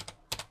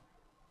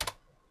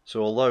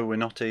 So although we're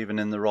not even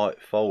in the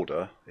right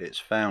folder, it's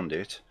found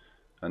it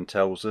and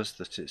tells us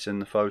that it's in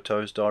the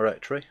Photos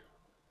directory.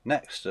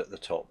 Next, at the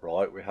top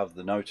right, we have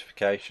the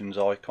notifications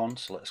icon,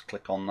 so let's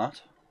click on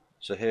that.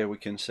 So here we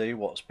can see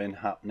what's been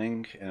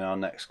happening in our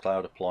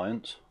Nextcloud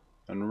appliance,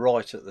 and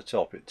right at the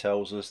top it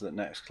tells us that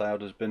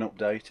Nextcloud has been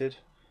updated,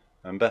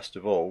 and best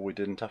of all, we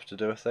didn't have to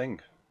do a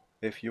thing.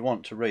 If you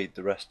want to read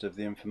the rest of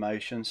the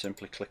information,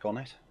 simply click on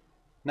it.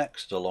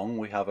 Next along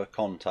we have a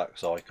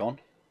contacts icon.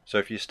 So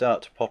if you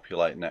start to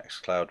populate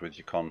Nextcloud with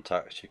your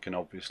contacts, you can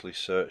obviously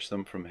search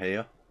them from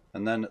here.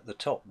 And then at the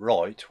top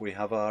right we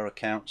have our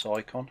accounts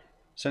icon.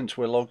 Since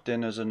we're logged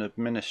in as an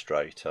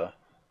administrator,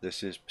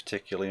 this is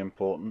particularly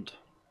important,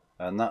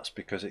 and that's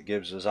because it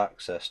gives us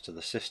access to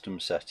the system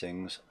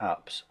settings,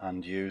 apps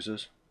and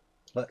users.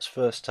 Let's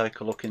first take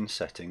a look in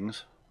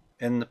settings.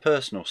 In the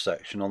personal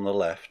section on the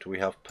left we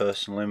have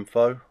personal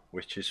info,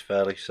 which is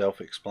fairly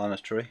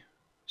self-explanatory.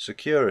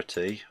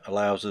 Security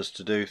allows us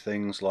to do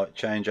things like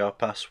change our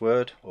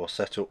password or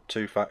set up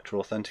two-factor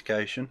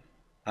authentication.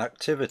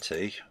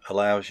 Activity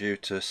allows you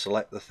to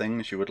select the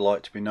things you would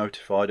like to be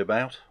notified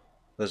about.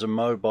 There's a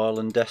mobile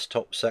and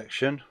desktop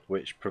section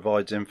which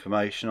provides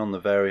information on the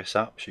various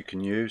apps you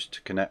can use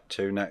to connect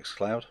to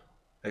Nextcloud.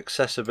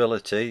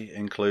 Accessibility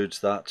includes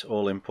that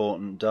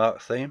all-important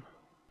dark theme.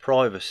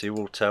 Privacy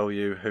will tell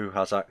you who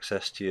has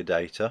access to your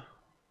data.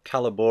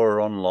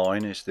 Collabora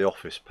Online is the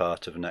office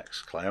part of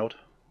Nextcloud.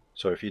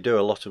 So if you do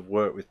a lot of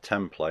work with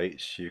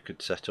templates, you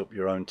could set up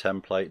your own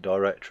template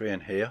directory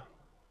in here.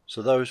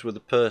 So those were the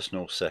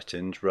personal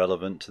settings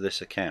relevant to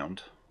this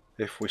account.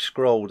 If we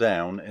scroll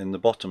down in the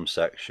bottom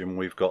section,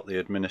 we've got the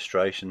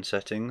administration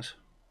settings.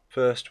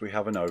 First we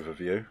have an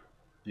overview.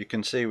 You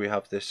can see we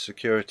have this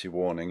security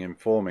warning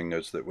informing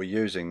us that we're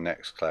using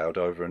Nextcloud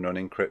over an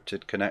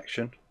unencrypted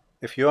connection.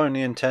 If you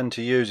only intend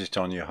to use it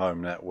on your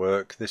home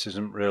network, this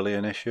isn't really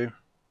an issue.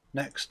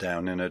 Next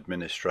down in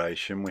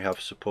administration we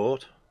have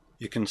support.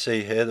 You can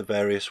see here the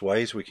various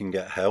ways we can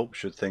get help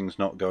should things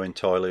not go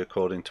entirely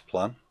according to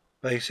plan.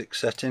 Basic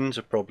settings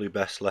are probably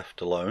best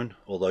left alone,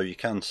 although you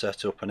can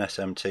set up an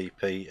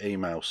SMTP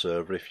email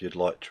server if you'd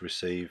like to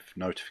receive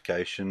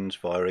notifications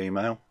via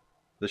email.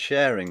 The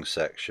sharing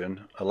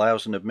section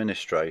allows an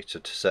administrator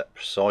to set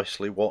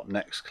precisely what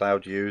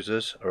Nextcloud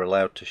users are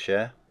allowed to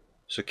share.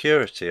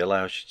 Security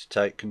allows you to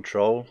take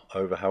control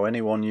over how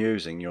anyone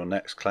using your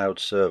Nextcloud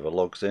server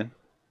logs in.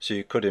 So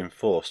you could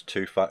enforce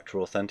two-factor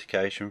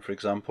authentication, for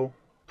example.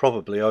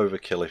 Probably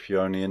overkill if you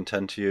only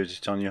intend to use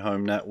it on your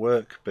home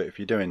network, but if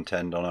you do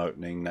intend on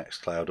opening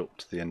Nextcloud up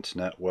to the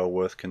internet, well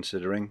worth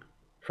considering.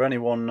 For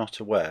anyone not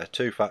aware,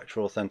 two-factor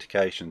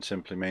authentication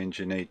simply means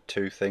you need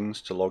two things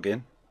to log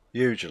in.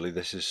 Usually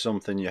this is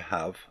something you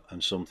have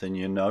and something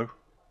you know.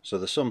 So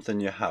the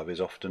something you have is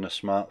often a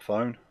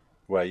smartphone,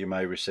 where you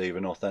may receive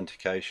an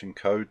authentication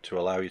code to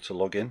allow you to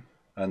log in,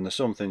 and the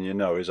something you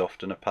know is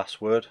often a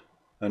password.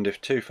 And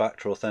if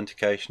two-factor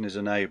authentication is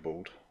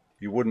enabled,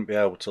 you wouldn't be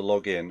able to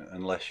log in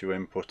unless you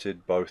inputted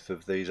both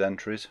of these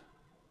entries.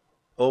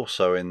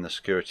 Also in the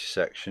security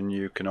section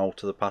you can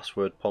alter the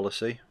password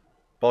policy.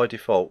 By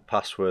default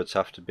passwords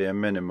have to be a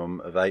minimum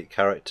of 8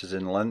 characters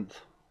in length,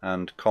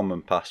 and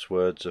common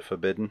passwords are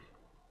forbidden.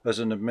 As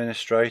an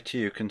administrator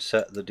you can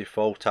set the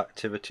default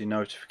activity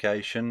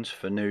notifications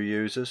for new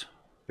users.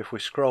 If we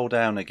scroll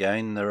down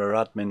again, there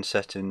are admin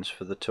settings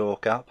for the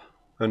Talk app,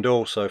 and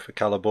also for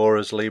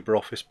Collabora's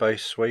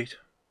LibreOffice-based suite,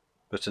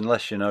 but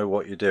unless you know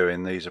what you're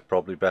doing, these are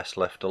probably best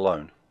left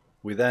alone.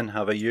 We then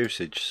have a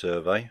usage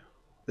survey.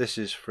 This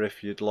is for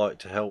if you'd like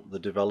to help the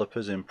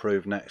developers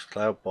improve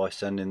Nextcloud by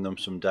sending them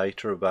some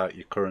data about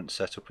your current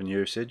setup and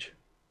usage.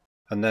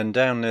 And then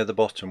down near the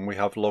bottom we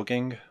have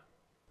logging,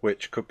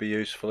 which could be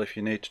useful if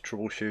you need to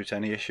troubleshoot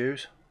any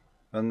issues.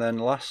 And then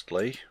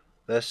lastly,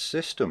 there's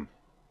system,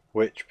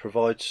 which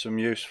provides some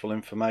useful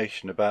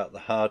information about the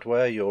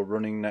hardware you're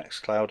running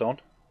Nextcloud on.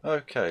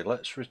 Okay,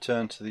 let's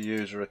return to the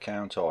user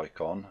account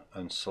icon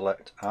and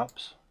select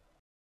apps.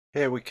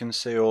 Here we can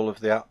see all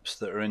of the apps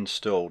that are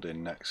installed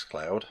in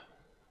Nextcloud.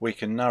 We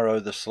can narrow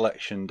the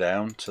selection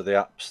down to the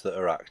apps that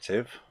are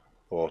active,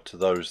 or to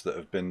those that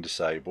have been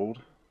disabled.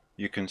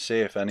 You can see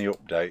if any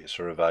updates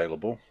are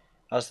available.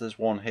 As there's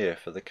one here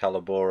for the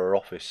Collabora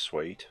Office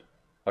suite,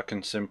 I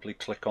can simply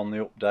click on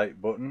the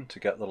update button to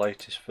get the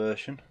latest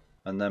version,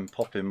 and then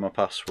pop in my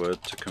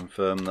password to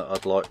confirm that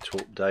I'd like to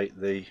update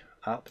the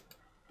app.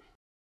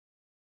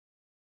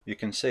 You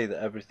can see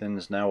that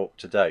everything's now up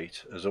to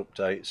date as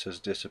updates has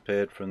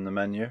disappeared from the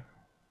menu.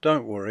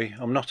 Don't worry,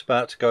 I'm not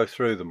about to go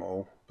through them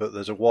all, but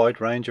there's a wide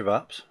range of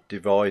apps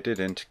divided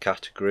into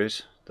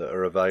categories that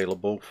are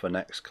available for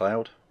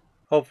Nextcloud.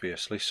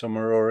 Obviously some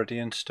are already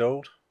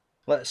installed.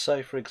 Let's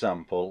say for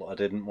example I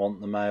didn't want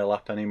the Mail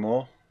app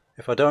anymore.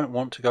 If I don't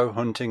want to go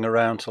hunting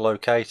around to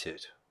locate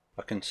it,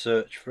 I can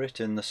search for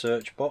it in the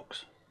search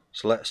box.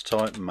 So let's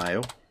type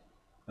Mail,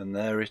 and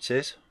there it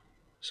is.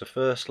 So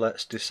first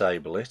let's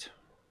disable it,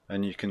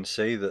 and you can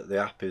see that the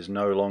app is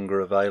no longer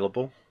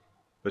available.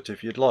 But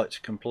if you'd like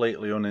to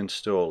completely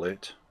uninstall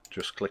it,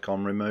 just click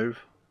on Remove.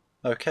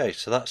 Okay,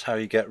 so that's how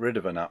you get rid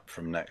of an app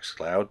from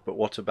Nextcloud, but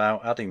what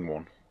about adding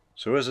one?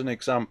 So as an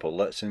example,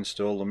 let's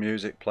install the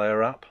Music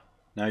Player app.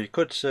 Now you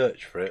could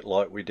search for it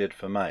like we did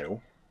for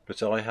Mail,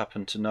 but I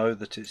happen to know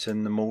that it's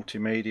in the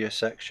multimedia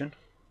section.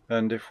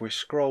 And if we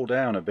scroll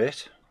down a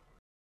bit,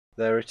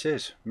 there it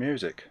is,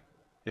 music.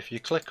 If you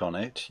click on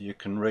it, you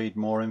can read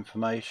more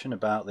information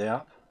about the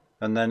app,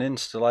 and then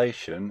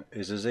installation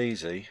is as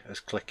easy as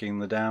clicking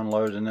the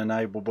download and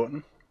enable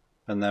button,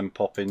 and then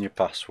pop in your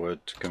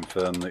password to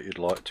confirm that you'd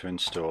like to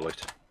install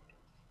it.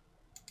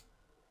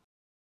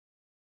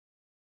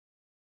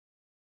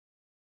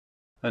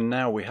 And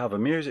now we have a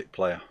music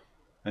player,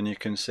 and you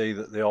can see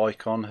that the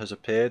icon has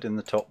appeared in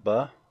the top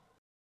bar.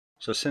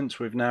 So since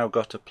we've now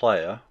got a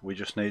player, we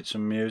just need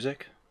some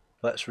music.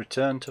 Let's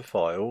return to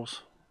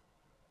Files,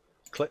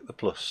 click the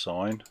plus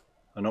sign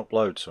and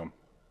upload some.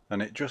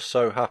 And it just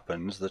so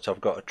happens that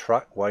I've got a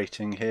track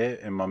waiting here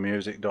in my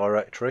music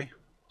directory,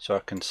 so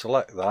I can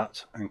select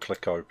that and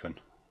click open.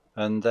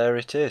 And there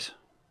it is.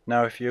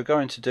 Now if you're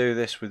going to do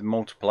this with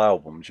multiple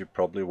albums, you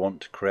probably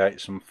want to create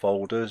some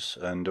folders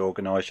and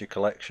organise your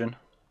collection.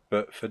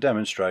 But for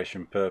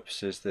demonstration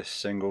purposes, this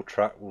single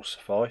track will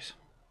suffice.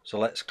 So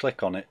let's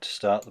click on it to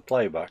start the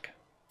playback.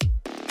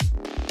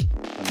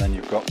 And then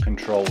you've got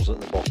controls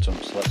at the bottom,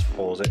 so let's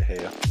pause it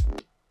here.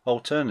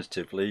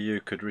 Alternatively,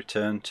 you could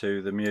return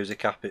to the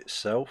music app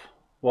itself.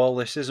 While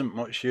this isn't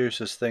much use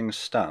as things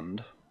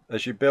stand,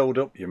 as you build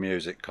up your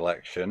music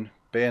collection,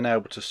 being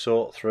able to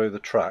sort through the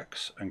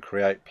tracks and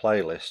create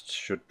playlists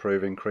should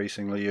prove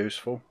increasingly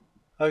useful.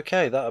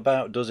 Okay, that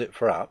about does it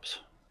for apps,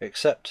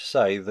 except to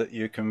say that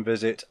you can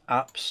visit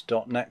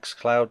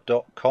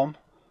apps.nextcloud.com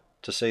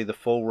to see the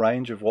full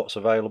range of what's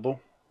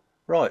available.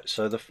 Right,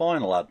 so the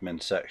final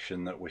admin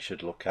section that we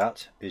should look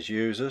at is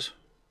users.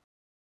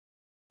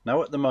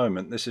 Now at the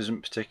moment this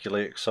isn't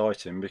particularly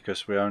exciting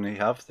because we only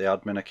have the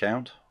admin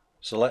account.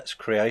 So let's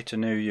create a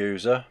new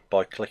user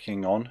by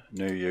clicking on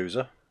New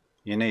User.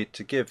 You need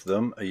to give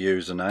them a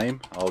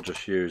username. I'll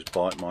just use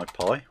Bite My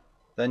Pie.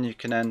 Then you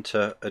can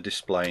enter a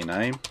display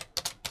name.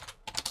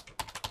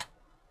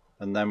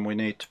 And then we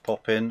need to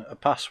pop in a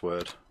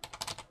password.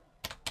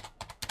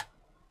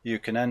 You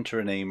can enter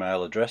an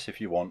email address if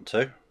you want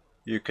to.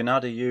 You can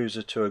add a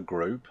user to a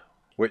group,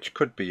 which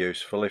could be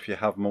useful if you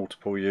have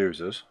multiple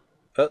users.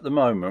 At the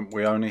moment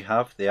we only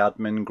have the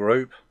admin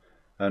group,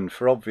 and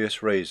for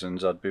obvious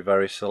reasons I'd be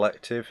very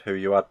selective who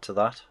you add to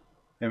that.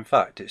 In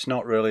fact, it's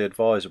not really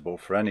advisable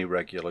for any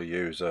regular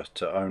user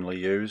to only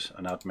use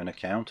an admin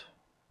account.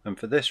 And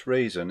for this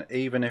reason,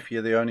 even if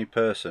you're the only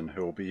person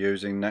who will be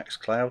using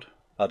Nextcloud,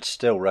 I'd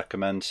still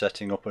recommend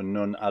setting up a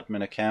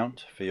non-admin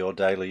account for your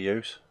daily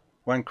use.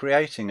 When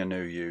creating a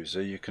new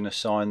user, you can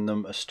assign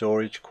them a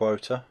storage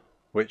quota,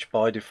 which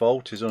by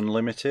default is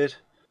unlimited,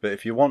 but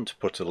if you want to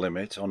put a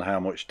limit on how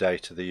much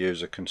data the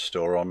user can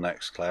store on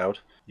Nextcloud,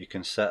 you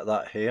can set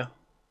that here.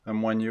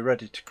 And when you're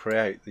ready to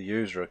create the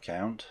user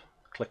account,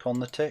 click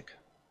on the tick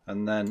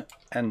and then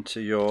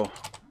enter your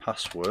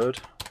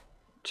password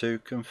to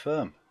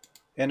confirm.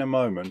 In a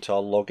moment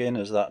I'll log in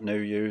as that new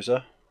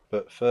user,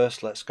 but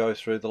first let's go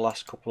through the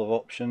last couple of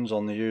options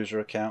on the user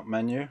account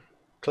menu.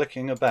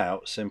 Clicking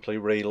about simply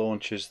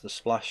relaunches the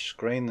splash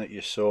screen that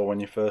you saw when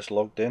you first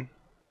logged in,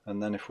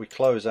 and then if we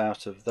close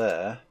out of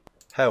there,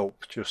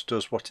 help just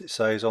does what it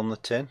says on the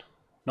tin.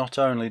 Not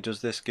only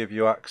does this give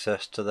you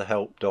access to the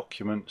help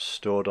documents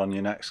stored on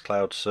your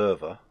Nextcloud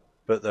server,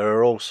 but there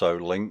are also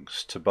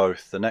links to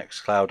both the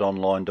Nextcloud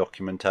online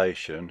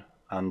documentation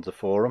and the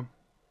forum.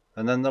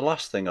 And then the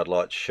last thing I'd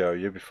like to show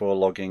you before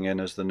logging in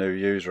as the new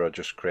user I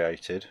just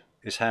created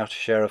is how to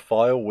share a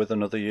file with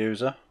another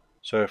user.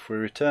 So if we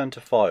return to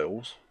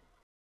Files,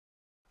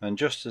 and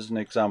just as an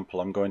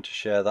example I'm going to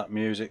share that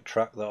music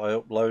track that I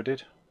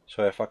uploaded.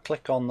 So if I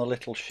click on the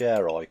little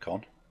share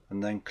icon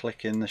and then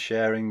click in the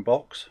sharing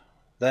box,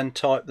 then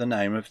type the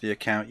name of the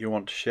account you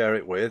want to share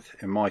it with,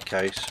 in my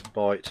case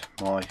Bite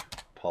My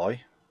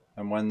Pie,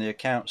 and when the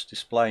account's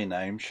display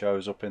name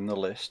shows up in the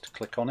list,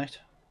 click on it.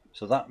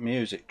 So that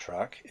music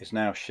track is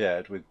now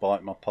shared with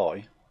Bite My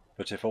Pie,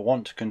 but if I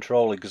want to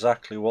control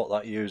exactly what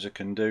that user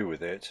can do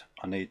with it,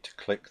 I need to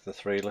click the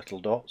three little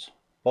dots.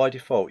 By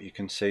default you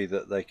can see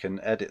that they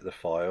can edit the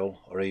file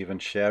or even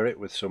share it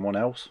with someone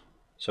else.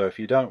 So if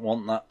you don't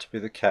want that to be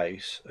the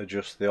case,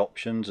 adjust the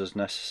options as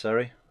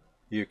necessary.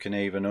 You can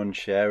even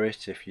unshare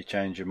it if you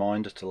change your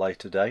mind at a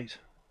later date.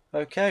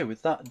 Okay,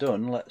 with that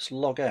done, let's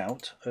log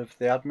out of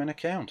the admin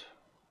account.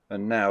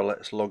 And now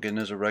let's log in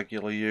as a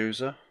regular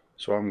user.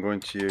 So I'm going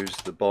to use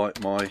the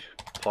Bite My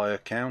Pie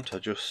account I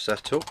just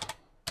set up.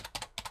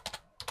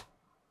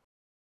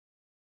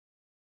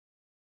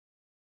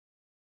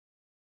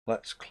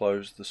 Let's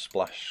close the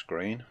splash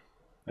screen,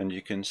 and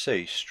you can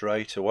see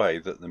straight away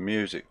that the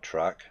music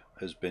track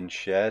has been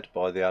shared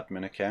by the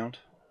admin account.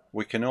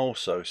 We can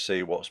also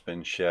see what's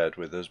been shared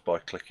with us by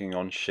clicking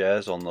on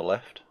Shares on the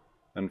left,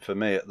 and for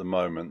me at the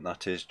moment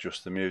that is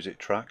just the music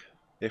track.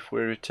 If we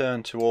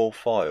return to all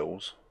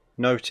files,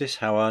 notice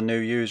how our new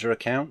user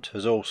account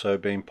has also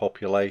been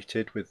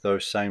populated with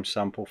those same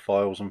sample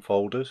files and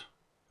folders.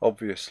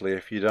 Obviously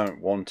if you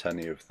don't want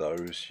any of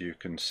those, you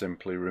can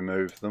simply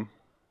remove them.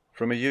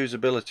 From a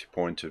usability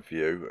point of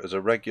view, as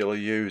a regular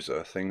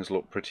user things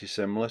look pretty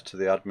similar to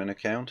the admin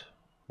account.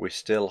 We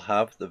still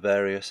have the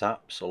various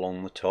apps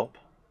along the top.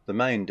 The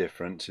main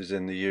difference is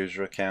in the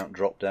user account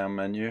drop-down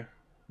menu.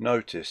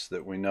 Notice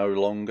that we no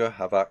longer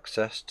have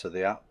access to the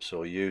apps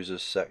or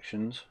users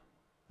sections,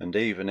 and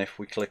even if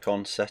we click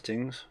on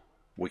settings,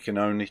 we can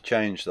only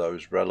change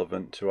those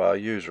relevant to our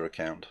user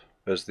account,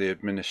 as the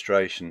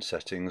administration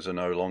settings are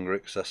no longer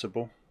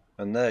accessible.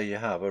 And there you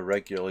have a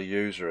regular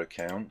user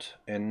account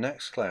in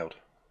Nextcloud.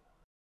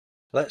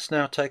 Let's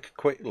now take a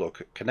quick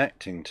look at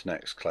connecting to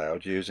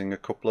Nextcloud using a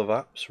couple of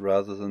apps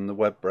rather than the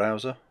web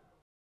browser.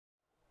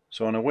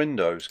 So on a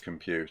Windows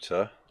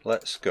computer,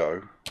 let's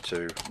go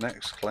to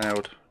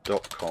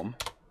nextcloud.com,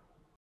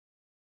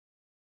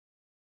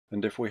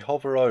 and if we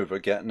hover over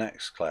Get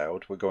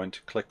Nextcloud, we're going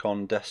to click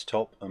on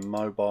Desktop and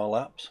Mobile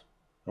Apps.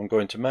 I'm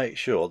going to make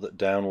sure that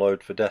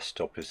Download for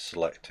Desktop is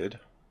selected,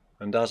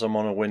 and as I'm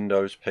on a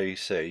Windows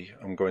PC,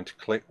 I'm going to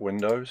click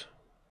Windows,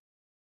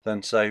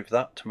 then save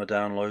that to my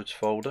Downloads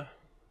folder.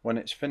 When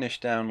it's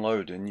finished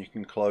downloading, you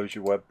can close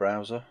your web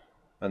browser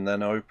and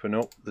then open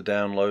up the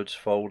Downloads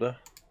folder.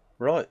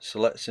 Right,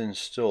 so let's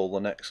install the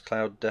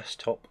Nextcloud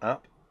Desktop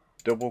App.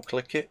 Double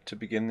click it to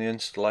begin the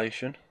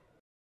installation.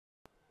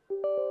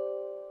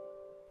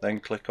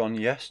 Then click on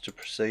Yes to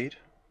proceed.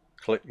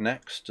 Click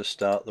Next to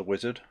start the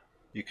wizard.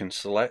 You can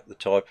select the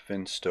type of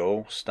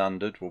install,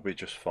 standard will be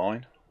just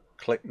fine.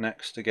 Click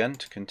Next again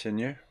to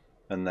continue,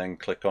 and then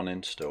click on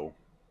Install.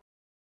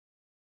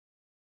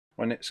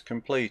 When it's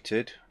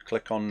completed,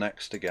 click on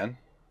Next again,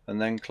 and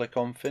then click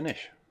on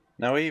Finish.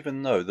 Now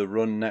even though the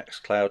Run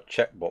Nextcloud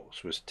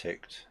checkbox was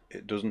ticked,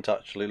 it doesn't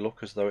actually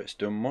look as though it's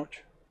done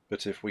much.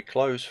 But if we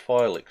close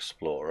File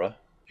Explorer,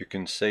 you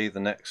can see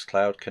the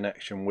Nextcloud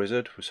connection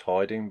wizard was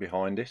hiding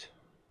behind it.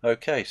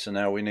 Okay, so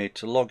now we need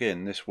to log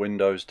in this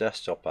Windows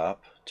desktop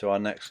app to our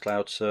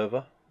Nextcloud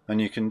server,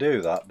 and you can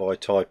do that by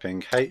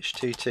typing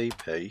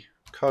http://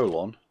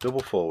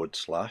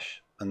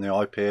 and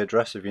the IP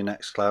address of your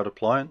Nextcloud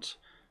appliance,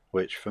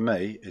 which for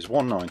me is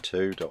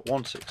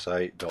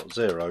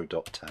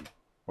 192.168.0.10.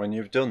 When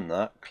you've done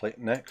that, click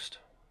Next.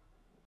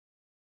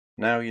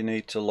 Now you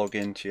need to log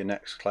into your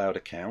Nextcloud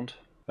account,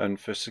 and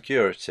for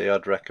security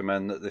I'd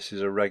recommend that this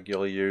is a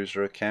regular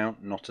user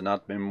account, not an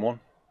admin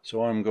one.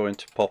 So I'm going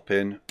to pop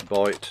in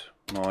byte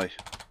my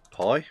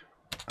pi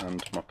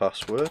and my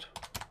password,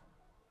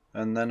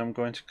 and then I'm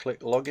going to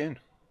click Login.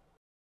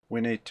 We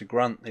need to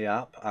grant the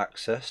app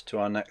access to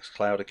our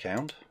Nextcloud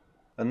account,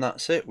 and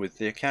that's it. With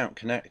the account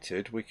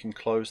connected, we can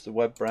close the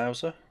web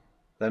browser.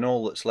 Then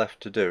all that's left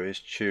to do is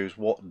choose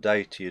what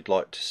data you'd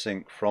like to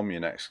sync from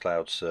your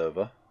Nextcloud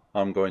server.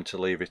 I'm going to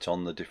leave it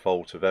on the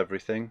default of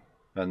everything,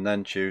 and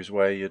then choose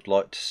where you'd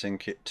like to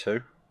sync it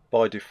to.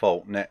 By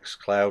default,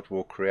 Nextcloud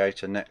will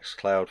create a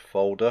Nextcloud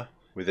folder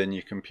within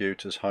your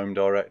computer's home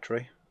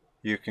directory.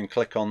 You can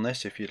click on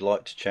this if you'd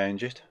like to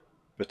change it,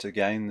 but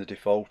again the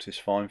default is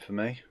fine for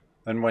me.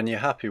 And when you're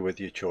happy with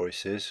your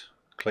choices,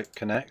 click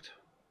Connect,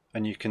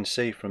 and you can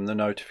see from the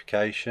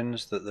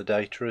notifications that the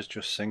data is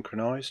just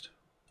synchronized.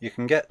 You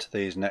can get to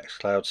these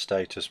Nextcloud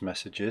status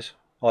messages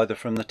either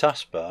from the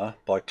taskbar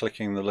by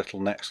clicking the little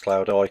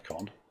Nextcloud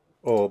icon,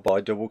 or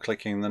by double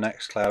clicking the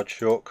Nextcloud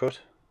shortcut.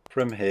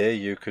 From here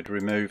you could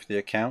remove the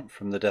account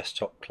from the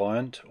desktop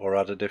client or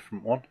add a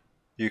different one.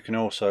 You can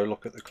also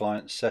look at the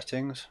client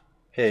settings.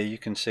 Here you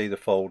can see the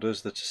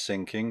folders that are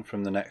syncing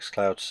from the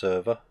Nextcloud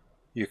server.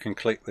 You can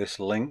click this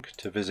link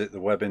to visit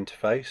the web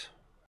interface.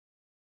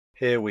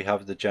 Here we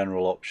have the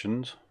general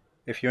options.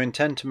 If you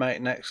intend to make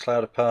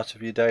Nextcloud a part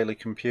of your daily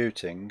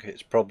computing,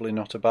 it's probably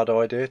not a bad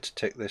idea to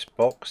tick this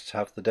box to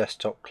have the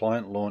desktop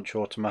client launch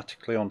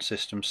automatically on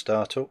system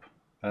startup.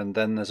 And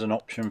then there's an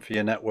option for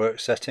your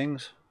network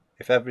settings.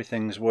 If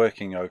everything's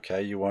working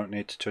okay, you won't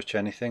need to touch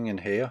anything in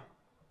here.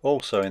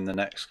 Also in the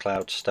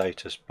Nextcloud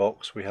status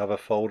box we have a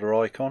folder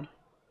icon.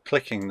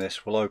 Clicking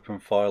this will open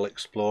File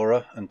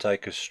Explorer and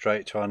take us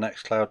straight to our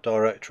Nextcloud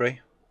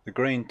directory. The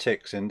green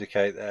ticks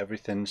indicate that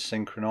everything's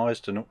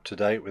synchronized and up to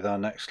date with our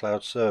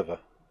Nextcloud server,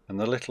 and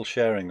the little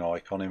sharing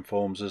icon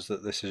informs us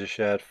that this is a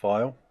shared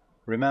file.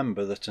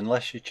 Remember that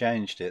unless you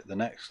changed it, the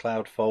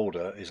Nextcloud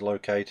folder is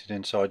located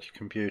inside your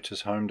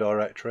computer's home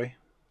directory.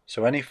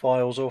 So any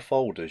files or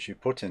folders you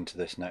put into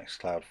this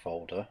Nextcloud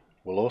folder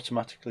will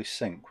automatically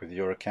sync with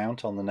your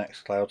account on the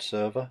Nextcloud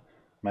server,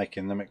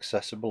 making them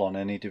accessible on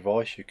any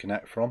device you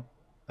connect from.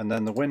 And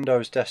then the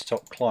Windows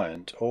desktop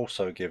client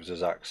also gives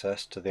us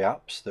access to the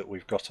apps that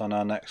we've got on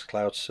our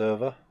Nextcloud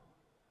server.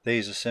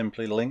 These are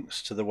simply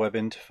links to the web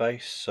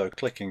interface, so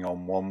clicking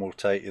on one will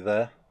take you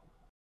there.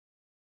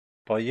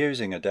 By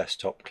using a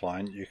desktop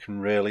client, you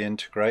can really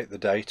integrate the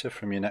data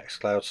from your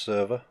Nextcloud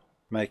server,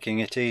 making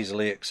it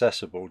easily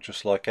accessible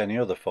just like any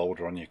other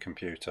folder on your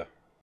computer.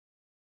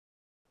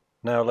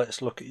 Now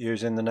let's look at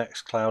using the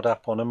Nextcloud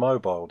app on a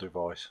mobile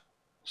device.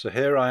 So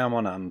here I am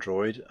on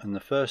Android, and the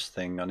first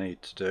thing I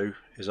need to do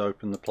is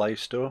open the Play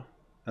Store,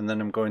 and then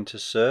I'm going to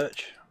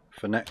search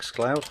for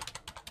Nextcloud.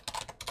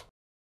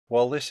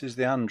 While this is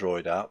the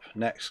Android app,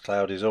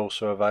 Nextcloud is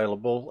also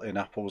available in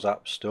Apple's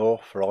App Store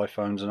for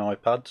iPhones and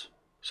iPads.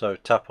 So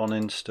tap on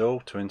Install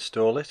to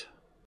install it.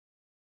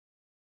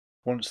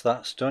 Once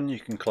that's done, you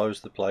can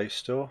close the Play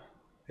Store.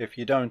 If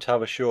you don't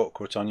have a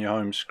shortcut on your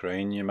home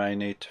screen, you may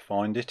need to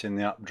find it in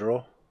the app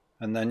drawer,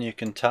 and then you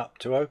can tap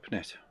to open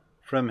it.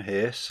 From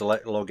here,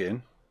 select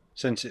Login.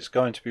 Since it's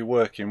going to be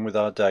working with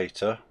our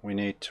data, we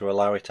need to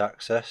allow it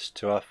access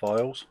to our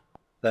files.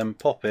 Then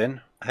pop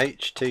in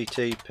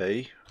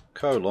http://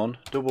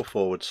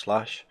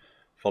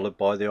 followed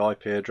by the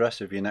IP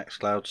address of your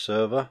Nextcloud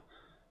server.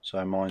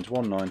 So mine's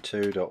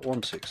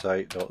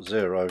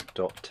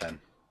 192.168.0.10.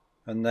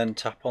 And then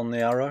tap on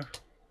the arrow,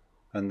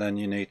 and then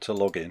you need to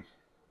log in.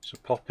 So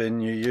pop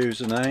in your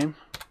username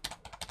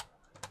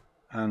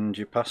and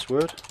your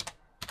password,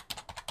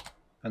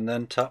 and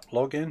then tap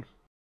login.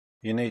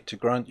 You need to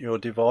grant your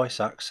device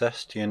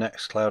access to your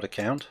Nextcloud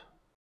account.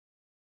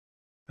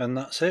 And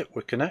that's it,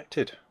 we're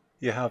connected.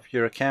 You have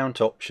your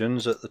account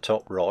options at the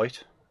top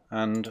right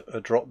and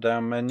a drop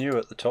down menu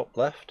at the top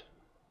left.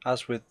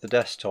 As with the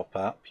desktop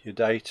app, your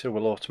data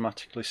will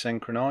automatically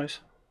synchronize,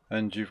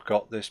 and you've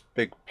got this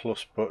big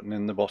plus button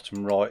in the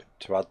bottom right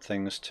to add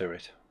things to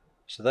it.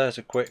 So there's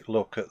a quick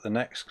look at the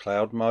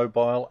Nextcloud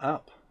Mobile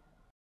App.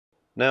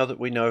 Now that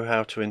we know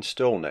how to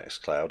install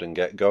Nextcloud and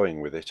get going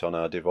with it on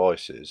our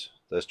devices,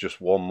 there's just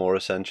one more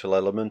essential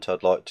element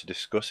I'd like to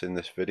discuss in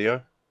this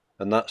video,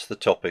 and that's the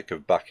topic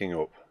of backing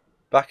up.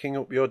 Backing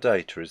up your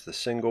data is the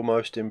single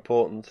most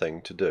important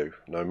thing to do,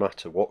 no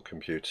matter what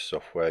computer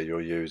software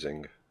you're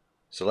using.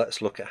 So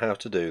let's look at how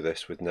to do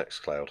this with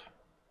Nextcloud.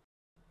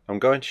 I'm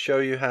going to show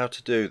you how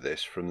to do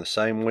this from the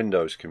same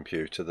Windows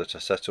computer that I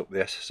set up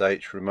the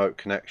SSH remote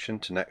connection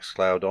to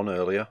Nextcloud on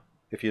earlier.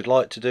 If you'd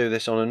like to do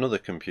this on another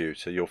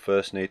computer, you'll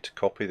first need to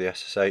copy the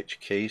SSH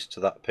keys to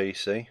that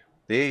PC.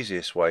 The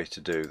easiest way to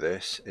do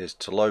this is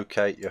to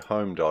locate your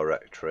home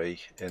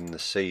directory in the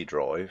C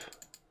drive,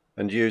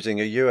 and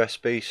using a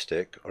USB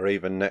stick or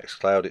even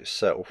Nextcloud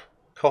itself,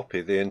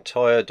 copy the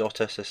entire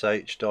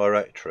 .ssh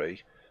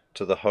directory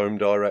to the home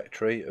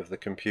directory of the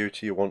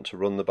computer you want to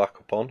run the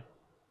backup on.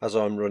 As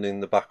I'm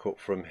running the backup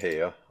from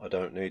here, I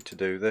don't need to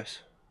do this.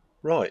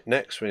 Right,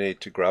 next we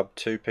need to grab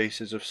two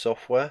pieces of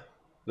software.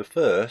 The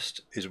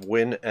first is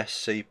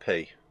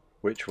WinSCP,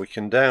 which we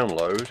can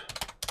download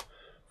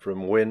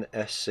from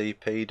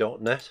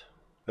winscp.net.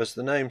 As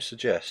the name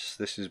suggests,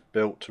 this is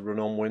built to run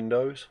on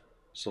Windows,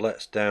 so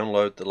let's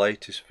download the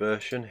latest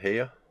version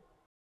here.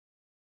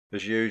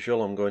 As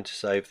usual, I'm going to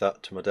save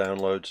that to my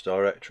downloads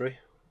directory.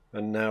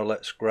 And now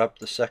let's grab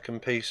the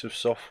second piece of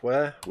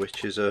software,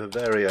 which is a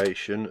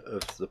variation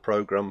of the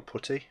program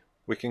PuTTY.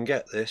 We can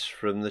get this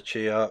from the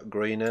Chiart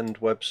Greenend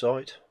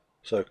website.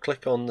 So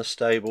click on the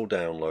stable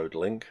download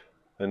link,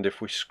 and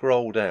if we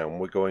scroll down,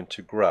 we're going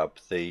to grab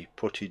the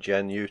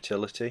PuTTyGen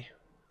utility.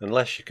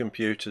 Unless your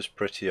computer's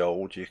pretty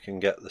old, you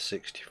can get the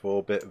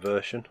 64-bit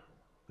version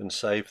and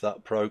save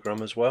that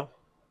program as well.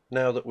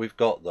 Now that we've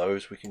got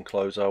those, we can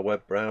close our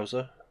web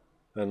browser.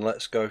 And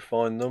let's go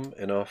find them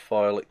in our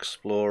File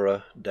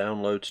Explorer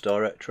downloads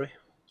directory.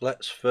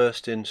 Let's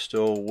first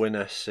install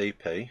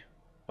WinSCP.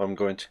 I'm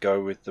going to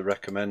go with the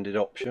recommended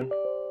option.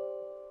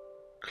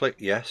 Click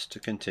Yes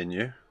to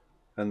continue,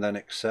 and then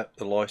accept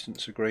the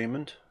license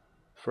agreement.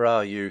 For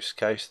our use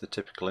case, the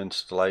typical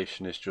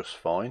installation is just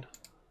fine,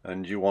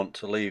 and you want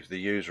to leave the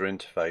user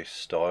interface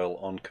style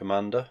on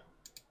Commander,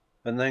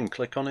 and then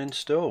click on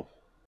Install.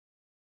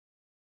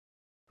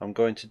 I'm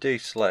going to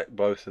deselect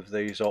both of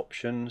these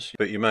options,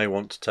 but you may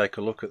want to take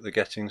a look at the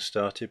Getting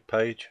Started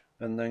page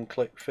and then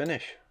click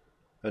Finish.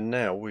 And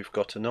now we've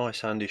got a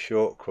nice handy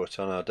shortcut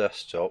on our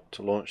desktop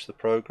to launch the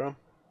program.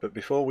 But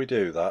before we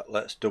do that,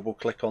 let's double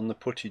click on the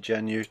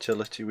PuTTyGen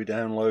utility we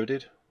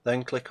downloaded,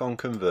 then click on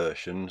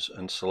Conversions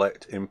and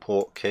select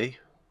Import Key.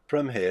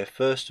 From here,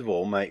 first of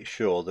all, make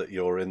sure that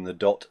you're in the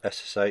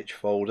 .ssh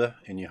folder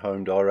in your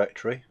home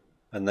directory,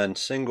 and then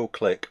single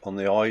click on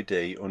the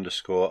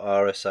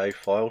ID_RSA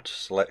file to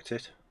select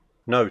it.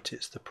 Note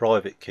it's the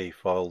private key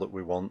file that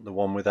we want, the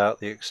one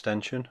without the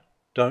extension.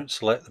 Don't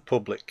select the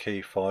public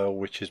key file,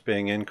 which is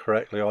being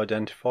incorrectly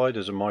identified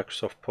as a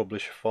Microsoft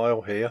Publisher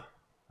file here,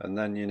 and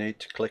then you need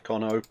to click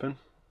on Open.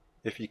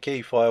 If your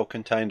key file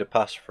contained a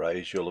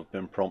passphrase, you'll have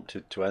been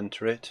prompted to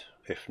enter it.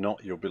 If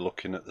not, you'll be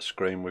looking at the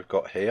screen we've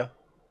got here.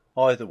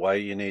 Either way,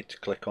 you need to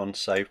click on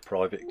Save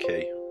Private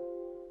Key.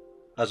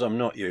 As I'm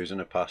not using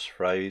a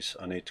passphrase,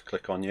 I need to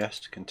click on Yes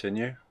to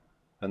continue.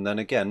 And then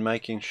again,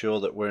 making sure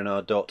that we're in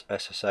our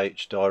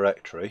 .ssh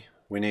directory,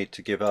 we need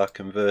to give our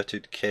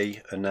converted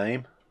key a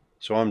name.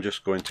 So I'm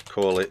just going to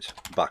call it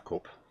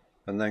Backup,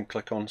 and then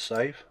click on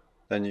Save.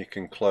 Then you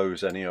can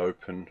close any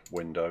open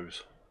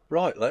windows.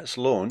 Right, let's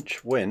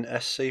launch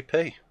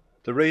WinSCP.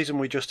 The reason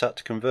we just had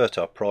to convert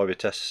our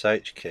private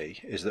SSH key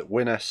is that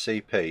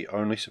WinSCP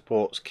only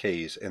supports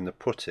keys in the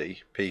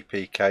PuTTY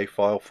PPK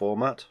file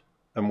format,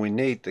 and we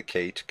need the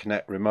key to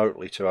connect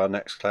remotely to our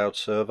Nextcloud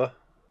server.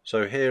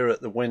 So here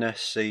at the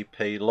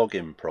WinSCP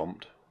login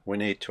prompt, we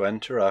need to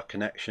enter our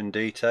connection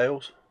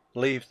details,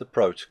 leave the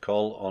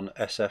protocol on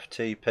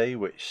SFTP,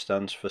 which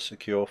stands for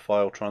Secure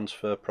File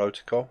Transfer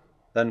Protocol.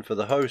 Then for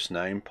the host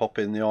name, pop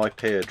in the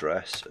IP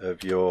address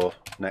of your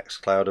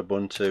Nextcloud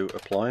Ubuntu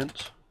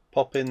appliance.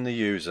 pop in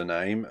the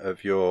username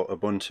of your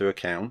Ubuntu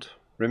account.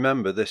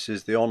 Remember, this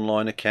is the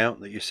online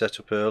account that you set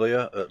up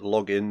earlier at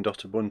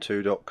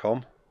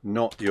login.ubuntu.com,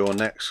 not your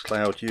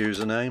Nextcloud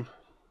username.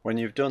 When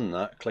you've done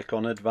that, click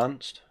on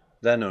Advanced.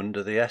 Then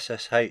under the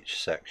SSH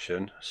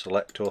section,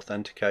 select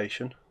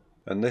Authentication.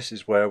 And this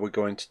is where we're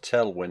going to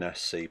tell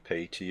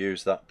WinSCP to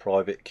use that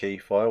private key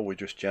file we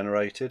just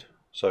generated.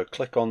 So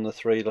click on the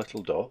three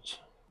little dots.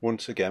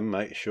 Once again,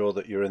 make sure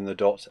that you're in the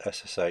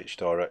 .ssh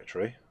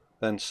directory.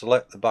 Then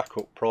select the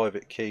backup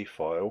private key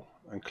file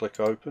and click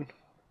Open.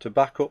 To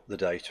back up the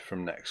data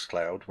from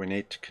Nextcloud, we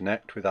need to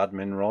connect with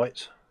admin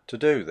rights. To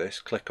do this,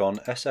 click on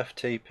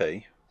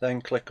SFTP,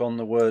 then click on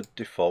the word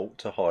default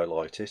to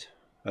highlight it,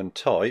 and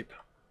type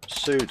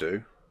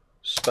sudo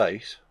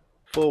space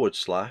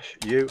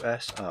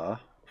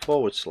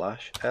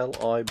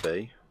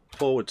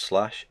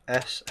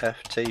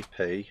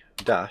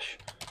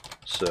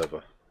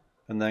 /usr/lib/sftp-server,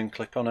 and then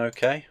click on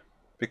OK.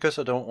 Because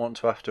I don't want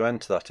to have to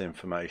enter that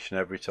information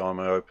every time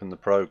I open the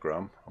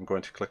program, I'm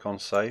going to click on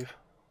Save.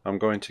 I'm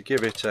going to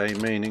give it a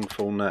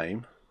meaningful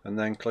name and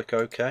then click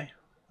OK.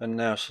 And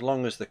now, so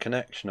long as the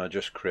connection I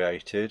just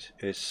created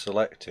is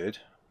selected,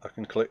 I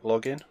can click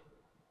Login.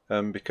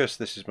 Because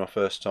this is my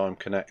first time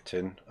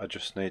connecting, I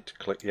just need to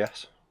click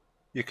Yes.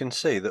 You can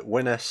see that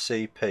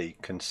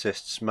WinSCP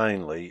consists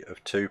mainly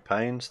of two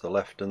panes, the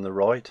left and the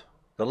right.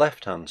 The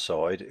left hand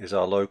side is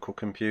our local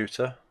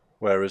computer,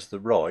 whereas the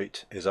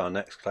right is our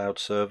Nextcloud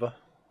server.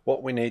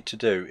 What we need to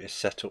do is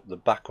set up the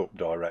backup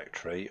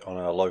directory on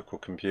our local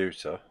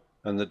computer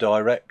and the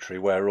directory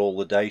where all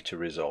the data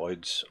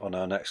resides on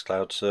our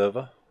Nextcloud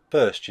server.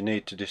 First, you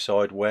need to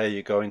decide where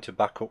you're going to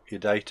back up your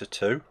data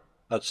to.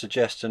 I'd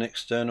suggest an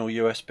external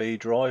USB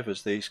drive,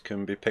 as these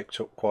can be picked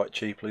up quite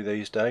cheaply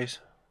these days.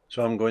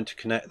 So I'm going to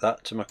connect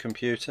that to my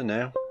computer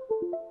now.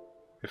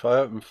 If I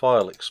open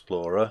File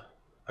Explorer,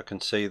 I can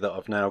see that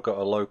I've now got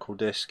a local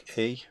disk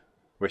E,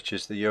 which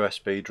is the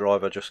USB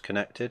drive I just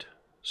connected.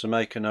 So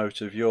make a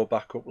note of your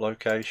backup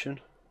location.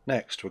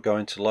 Next, we're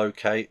going to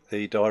locate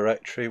the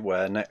directory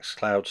where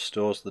Nextcloud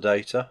stores the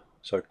data.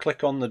 So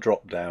click on the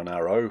drop down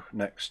arrow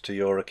next to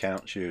your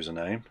account's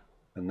username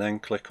and then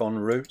click on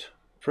Root.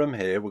 From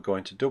here we're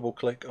going to double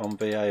click on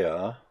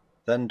VAR,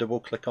 then double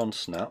click on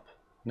Snap.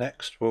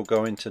 Next we'll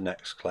go into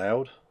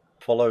Nextcloud,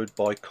 followed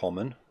by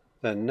Common,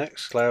 then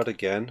Nextcloud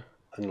again,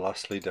 and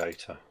lastly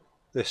Data.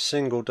 This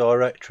single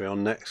directory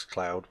on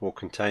Nextcloud will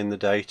contain the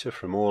data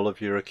from all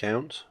of your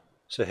accounts.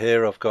 So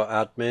here I've got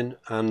Admin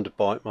and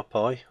Bite My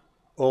Pie.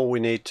 All we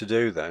need to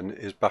do then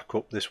is back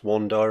up this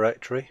one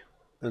directory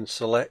and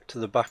select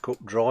the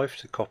backup drive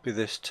to copy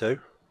this to.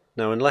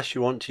 Now, unless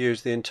you want to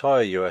use the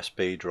entire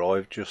USB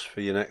drive just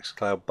for your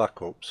Nextcloud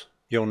backups,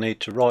 you'll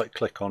need to right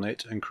click on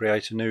it and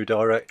create a new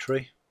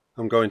directory.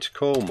 I'm going to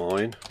call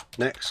mine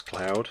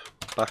Nextcloud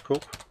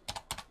Backup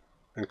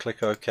and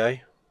click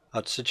OK.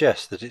 I'd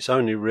suggest that it's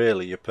only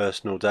really your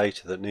personal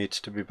data that needs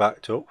to be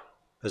backed up,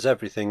 as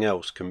everything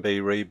else can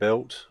be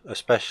rebuilt,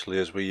 especially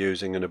as we're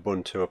using an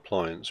Ubuntu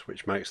appliance,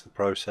 which makes the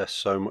process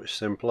so much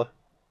simpler.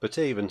 But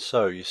even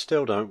so, you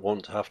still don't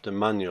want to have to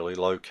manually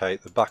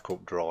locate the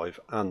backup drive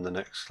and the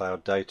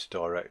Nextcloud data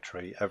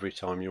directory every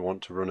time you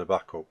want to run a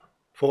backup.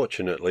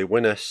 Fortunately,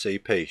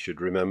 WinSCP should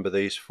remember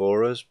these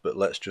for us, but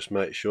let's just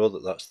make sure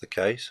that that's the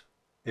case.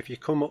 If you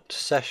come up to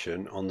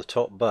Session on the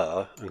top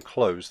bar and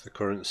close the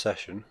current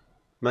session,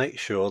 make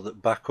sure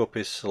that Backup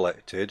is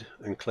selected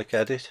and click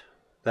Edit.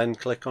 Then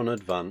click on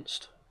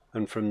Advanced,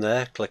 and from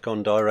there click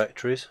on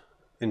Directories.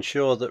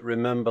 Ensure that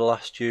Remember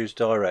Last Used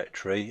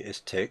Directory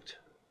is ticked.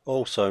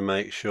 Also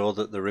make sure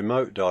that the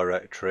remote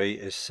directory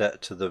is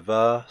set to the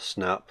var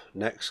snap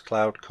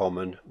Nextcloud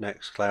Common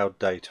Nextcloud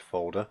Data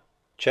folder.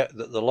 Check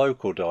that the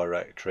local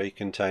directory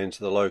contains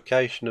the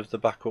location of the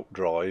backup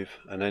drive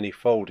and any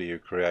folder you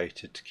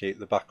created to keep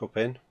the backup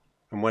in.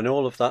 And when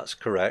all of that's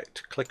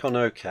correct, click on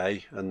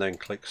OK and then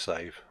click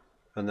Save.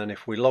 And then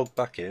if we log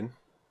back in,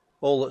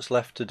 all that's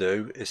left to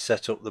do is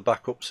set up the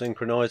backup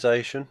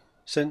synchronization.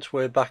 Since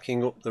we're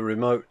backing up the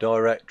remote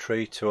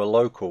directory to a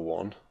local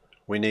one,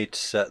 we need to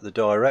set the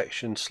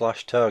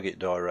direction/target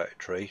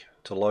directory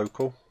to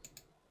local.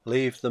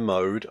 Leave the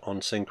mode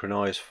on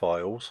synchronize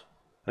files,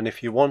 and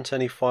if you want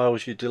any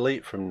files you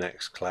delete from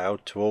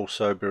Nextcloud to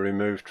also be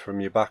removed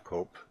from your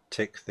backup,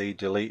 tick the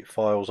delete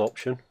files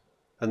option.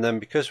 And then,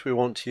 because we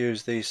want to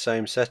use these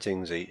same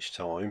settings each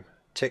time,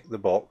 tick the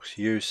box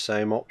use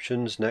same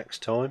options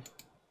next time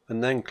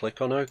and then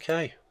click on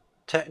OK.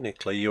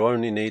 Technically you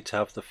only need to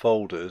have the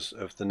folders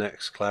of the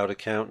Nextcloud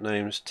account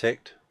names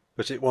ticked,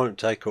 but it won't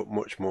take up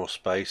much more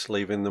space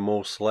leaving them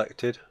all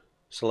selected.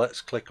 So let's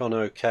click on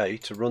OK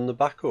to run the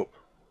backup.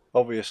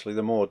 Obviously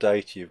the more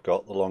data you've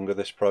got, the longer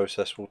this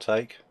process will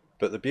take,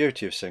 but the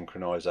beauty of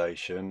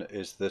synchronization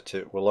is that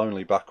it will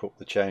only back up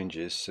the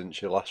changes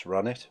since you last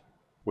ran it,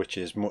 which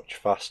is much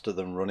faster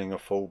than running a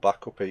full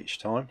backup each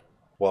time,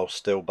 while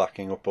still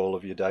backing up all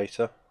of your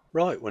data.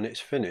 Right, when it's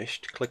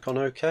finished, click on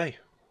OK,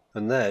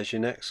 and there's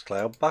your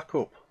Nextcloud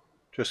backup.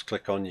 Just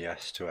click on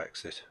Yes to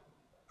exit.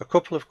 A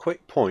couple of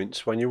quick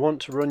points when you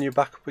want to run your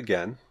backup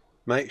again.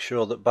 Make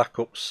sure that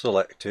Backup's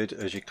selected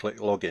as you click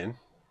Login.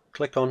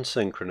 Click on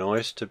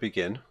Synchronize to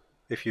begin.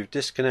 If you've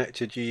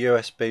disconnected your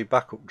USB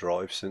backup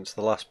drive since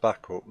the last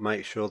backup,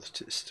 make sure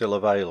that it's still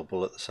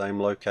available at the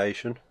same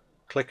location.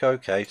 Click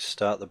OK to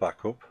start the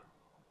backup.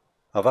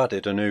 I've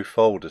added a new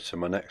folder to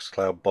my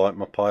Nextcloud Bite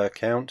My Pie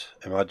account,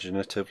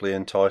 imaginatively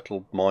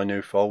entitled My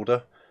New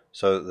Folder,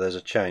 so that there's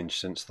a change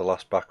since the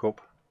last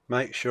backup.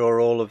 Make sure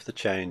all of the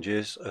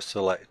changes are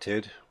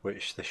selected,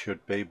 which they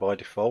should be by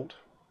default.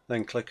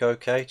 Then click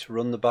OK to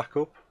run the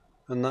backup,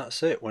 and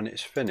that's it. When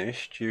it's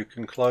finished, you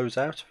can close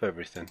out of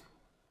everything.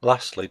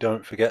 Lastly,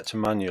 don't forget to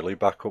manually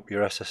back up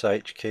your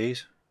SSH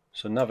keys.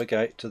 So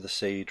navigate to the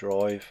C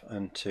drive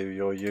and to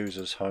your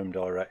user's home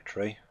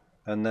directory,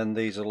 and then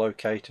these are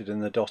located in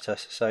the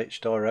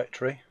 .ssh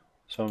directory.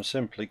 So I'm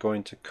simply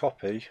going to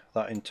copy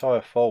that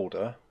entire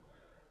folder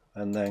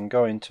and then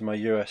go into my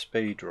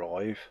USB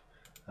drive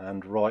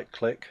and right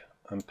click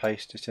and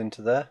paste it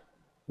into there.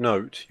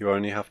 Note, you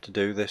only have to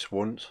do this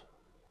once.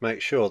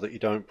 Make sure that you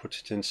don't put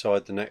it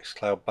inside the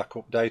Nextcloud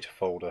backup data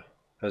folder,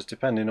 as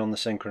depending on the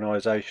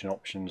synchronization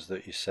options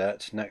that you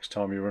set, next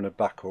time you run a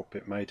backup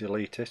it may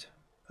delete it.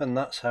 And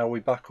that's how we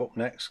back up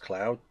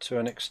Nextcloud to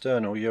an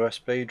external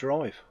USB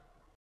drive.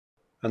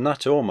 And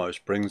that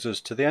almost brings us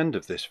to the end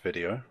of this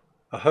video.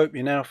 I hope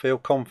you now feel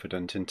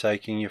confident in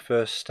taking your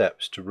first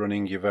steps to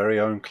running your very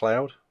own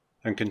cloud,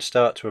 and can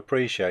start to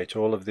appreciate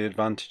all of the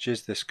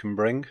advantages this can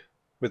bring.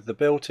 With the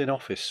built-in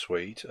Office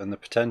suite and the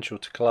potential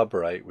to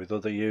collaborate with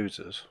other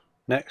users,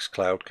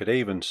 Nextcloud could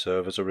even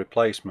serve as a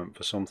replacement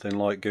for something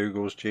like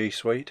Google's G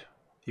Suite.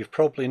 You've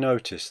probably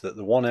noticed that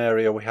the one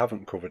area we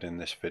haven't covered in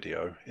this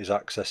video is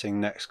accessing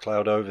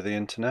Nextcloud over the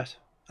internet.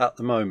 At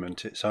the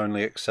moment it's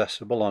only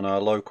accessible on our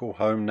local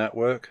home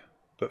network,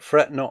 but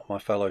fret not, my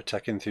fellow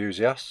tech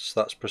enthusiasts,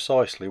 that's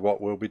precisely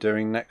what we'll be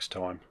doing next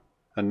time,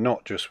 and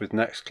not just with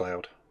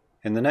Nextcloud.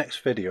 In the next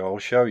video I'll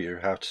show you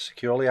how to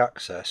securely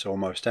access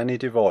almost any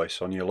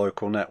device on your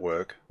local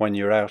network when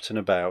you're out and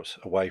about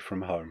away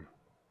from home.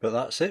 But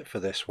that's it for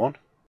this one.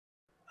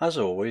 As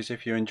always,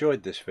 if you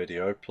enjoyed this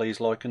video, please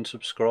like and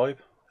subscribe,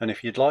 and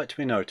if you'd like to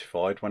be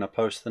notified when I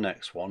post the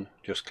next one,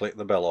 just click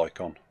the bell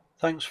icon.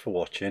 Thanks for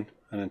watching,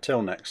 and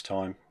until next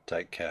time,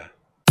 take care.